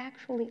gifts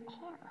actually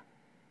are.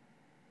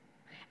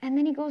 And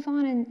then he goes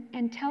on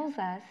and tells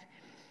us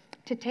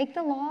to take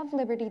the law of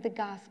liberty, the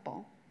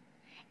gospel,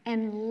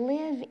 and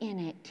live in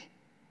it.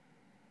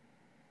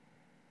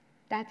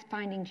 That's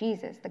finding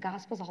Jesus. The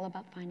gospel's all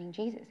about finding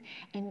Jesus.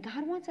 And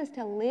God wants us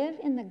to live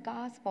in the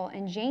gospel,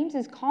 and James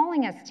is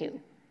calling us to,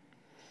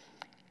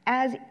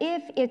 as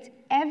if it's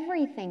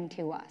everything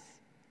to us.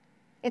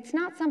 It's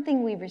not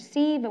something we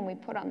receive and we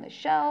put on the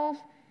shelf.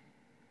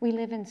 We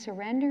live in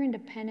surrender and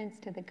dependence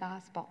to the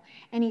gospel.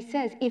 And he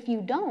says, if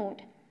you don't,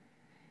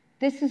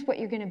 this is what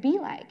you're going to be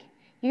like.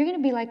 You're going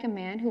to be like a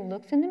man who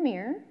looks in the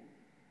mirror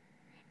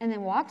and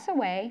then walks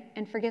away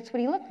and forgets what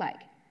he looked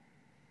like.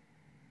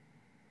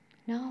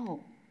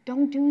 No,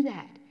 don't do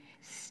that.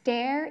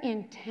 Stare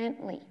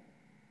intently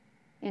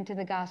into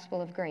the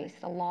gospel of grace,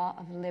 the law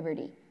of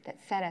liberty that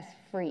set us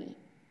free,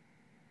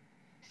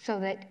 so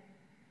that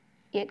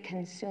it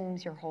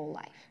consumes your whole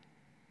life.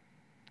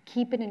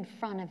 Keep it in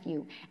front of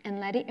you and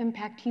let it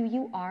impact who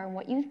you are and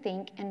what you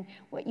think and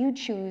what you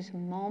choose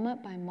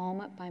moment by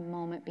moment by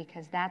moment,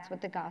 because that's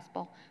what the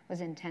gospel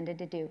was intended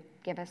to do,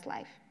 give us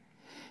life.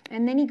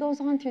 And then he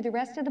goes on through the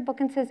rest of the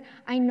book and says,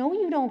 I know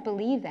you don't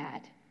believe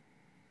that.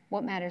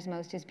 What matters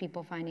most is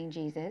people finding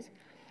Jesus,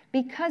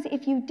 because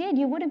if you did,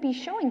 you wouldn't be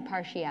showing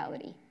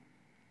partiality.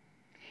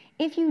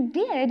 If you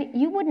did,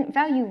 you wouldn't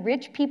value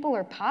rich people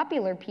or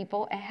popular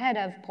people ahead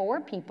of poor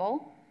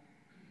people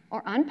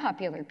or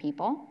unpopular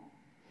people.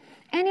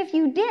 And if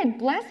you did,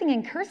 blessing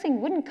and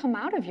cursing wouldn't come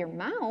out of your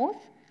mouth.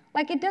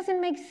 Like, it doesn't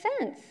make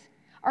sense.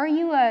 Are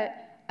you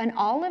an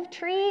olive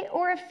tree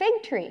or a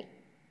fig tree?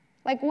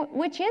 Like,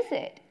 which is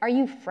it? Are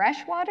you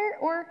fresh water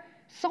or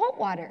salt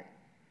water?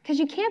 Because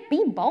you can't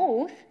be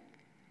both,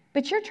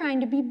 but you're trying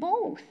to be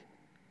both.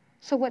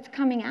 So what's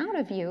coming out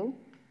of you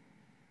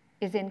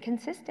is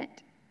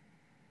inconsistent.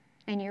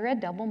 And you're a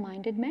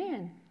double-minded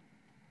man.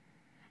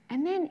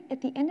 And then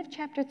at the end of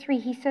chapter 3,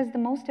 he says the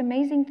most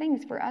amazing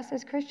things for us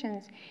as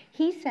Christians.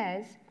 He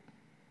says,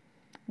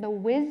 the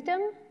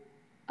wisdom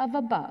of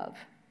above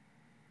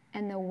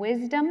and the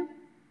wisdom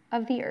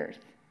of the earth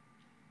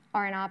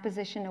are in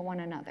opposition to one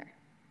another.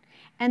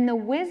 And the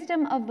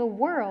wisdom of the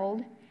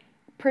world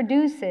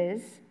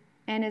produces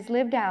and is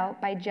lived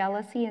out by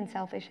jealousy and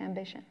selfish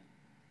ambition.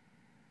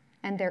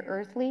 And they're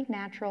earthly,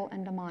 natural,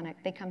 and demonic.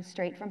 They come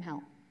straight from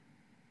hell.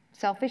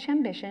 Selfish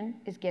ambition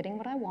is getting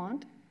what I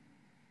want,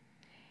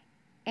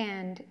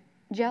 and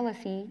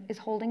jealousy is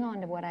holding on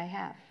to what I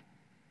have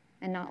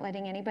and not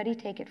letting anybody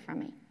take it from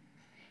me,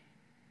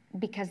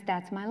 because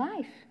that's my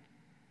life.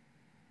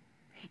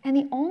 And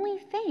the only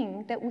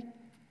thing that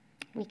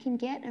we can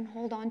get and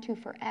hold on to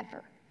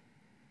forever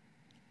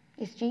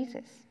is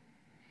Jesus.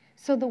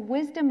 So the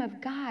wisdom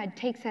of God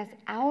takes us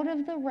out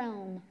of the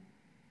realm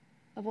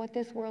of what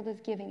this world is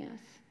giving us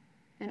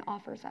and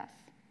offers us.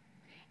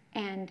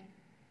 And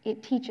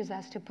it teaches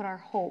us to put our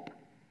hope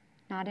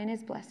not in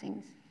his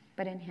blessings,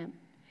 but in him.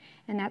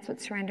 And that's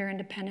what surrender and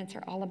dependence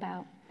are all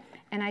about.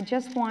 And I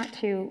just want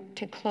to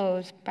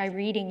close by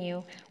reading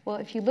you. Well,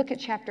 if you look at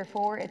chapter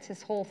 4, it's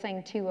this whole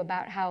thing, too,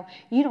 about how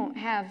you don't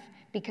have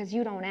because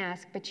you don't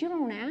ask. But you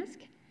don't ask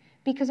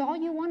because all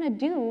you want to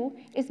do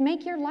is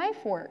make your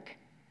life work.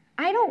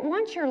 I don't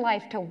want your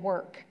life to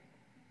work.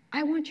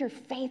 I want your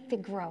faith to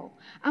grow.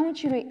 I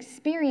want you to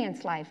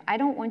experience life. I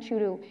don't want you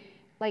to,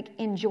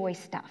 enjoy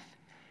stuff.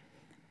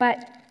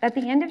 But at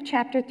the end of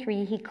chapter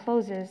 3, he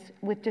closes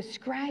with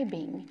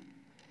describing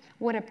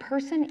what a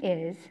person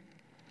is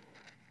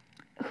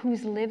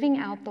who's living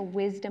out the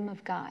wisdom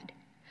of God.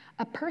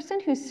 A person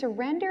who's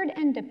surrendered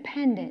and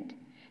dependent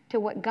to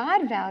what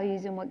God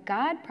values and what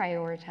God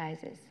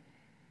prioritizes.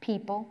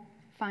 People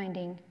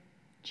finding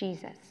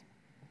Jesus.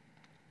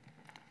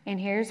 And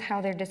here's how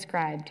they're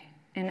described.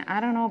 And I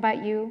don't know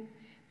about you,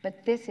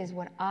 but this is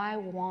what I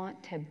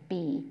want to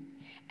be.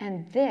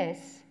 And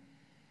this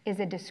is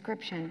a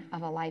description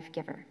of a life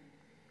giver.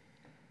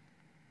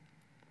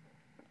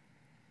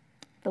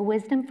 The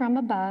wisdom from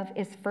above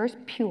is first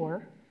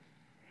pure,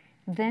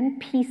 then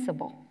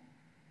peaceable.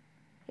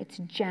 It's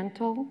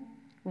gentle,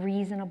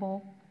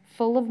 reasonable,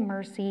 full of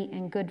mercy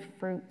and good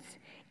fruits.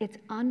 It's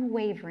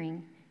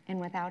unwavering and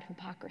without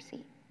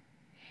hypocrisy.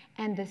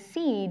 And the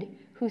seed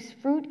whose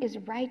fruit is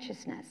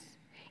righteousness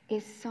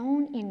is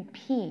sown in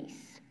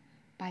peace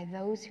by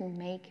those who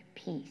make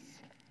peace.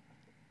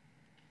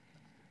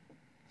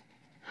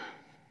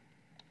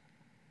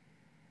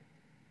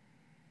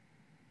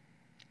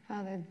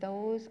 Father,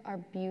 those are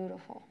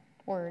beautiful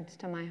words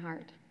to my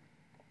heart.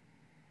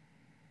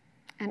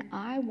 And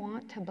I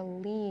want to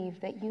believe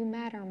that you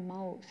matter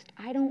most.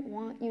 I don't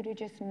want you to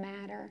just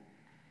matter.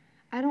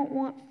 I don't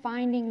want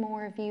finding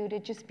more of you to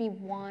just be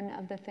one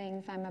of the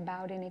things I'm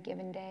about in a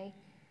given day.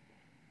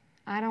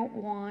 I don't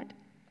want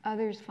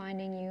others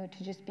finding you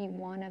to just be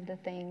one of the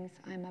things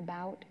I'm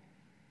about.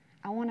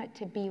 I want it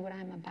to be what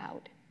I'm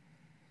about.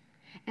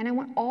 And I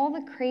want all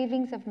the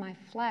cravings of my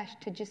flesh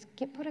to just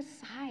get put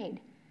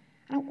aside.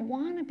 I don't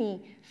want to be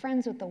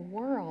friends with the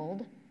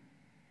world.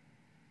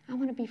 I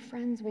want to be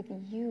friends with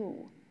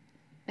you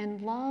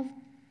and love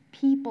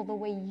people the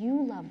way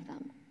you love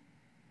them.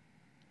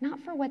 Not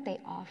for what they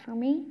offer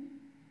me,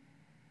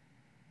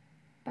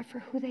 but for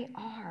who they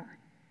are,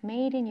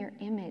 made in your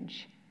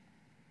image,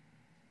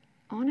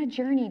 on a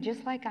journey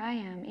just like I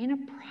am, in a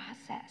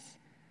process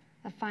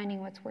of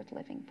finding what's worth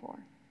living for.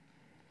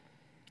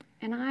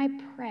 And I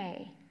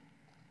pray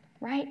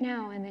right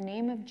now in the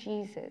name of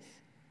Jesus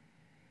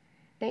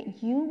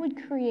that you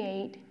would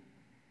create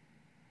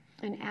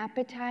an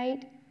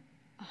appetite,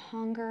 a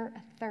hunger,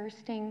 a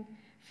thirsting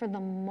for the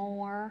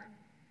more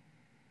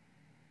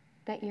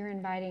that you're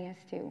inviting us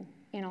to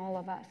in all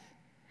of us.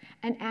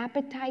 An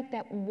appetite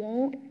that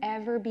won't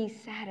ever be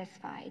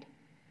satisfied,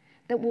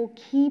 that will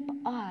keep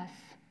us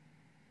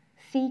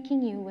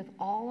seeking you with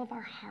all of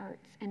our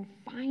hearts and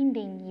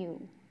finding you,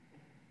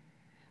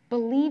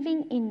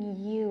 believing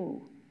in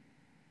you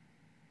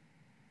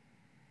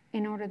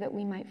in order that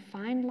we might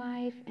find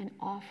life and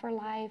offer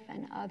life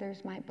and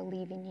others might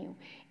believe in you.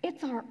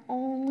 It's our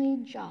only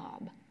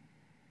job.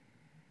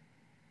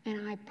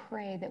 And I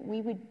pray that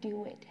we would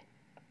do it,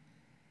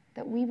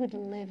 that we would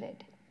live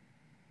it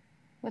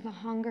with a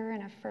hunger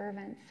and a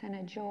fervence and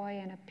a joy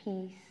and a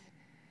peace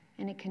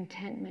and a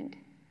contentment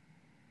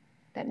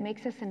that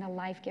makes us into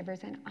life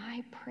givers. And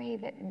I pray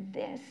that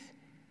this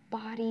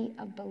body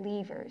of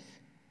believers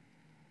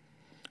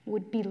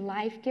would be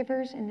life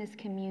givers in this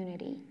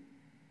community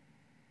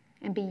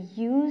and be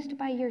used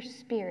by your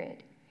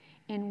Spirit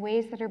in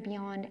ways that are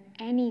beyond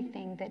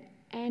anything that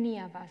any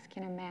of us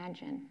can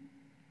imagine,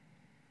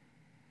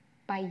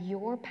 by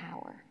your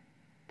power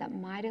that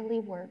mightily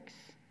works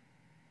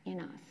in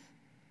us.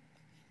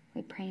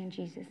 We pray in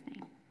Jesus'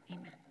 name.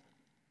 Amen.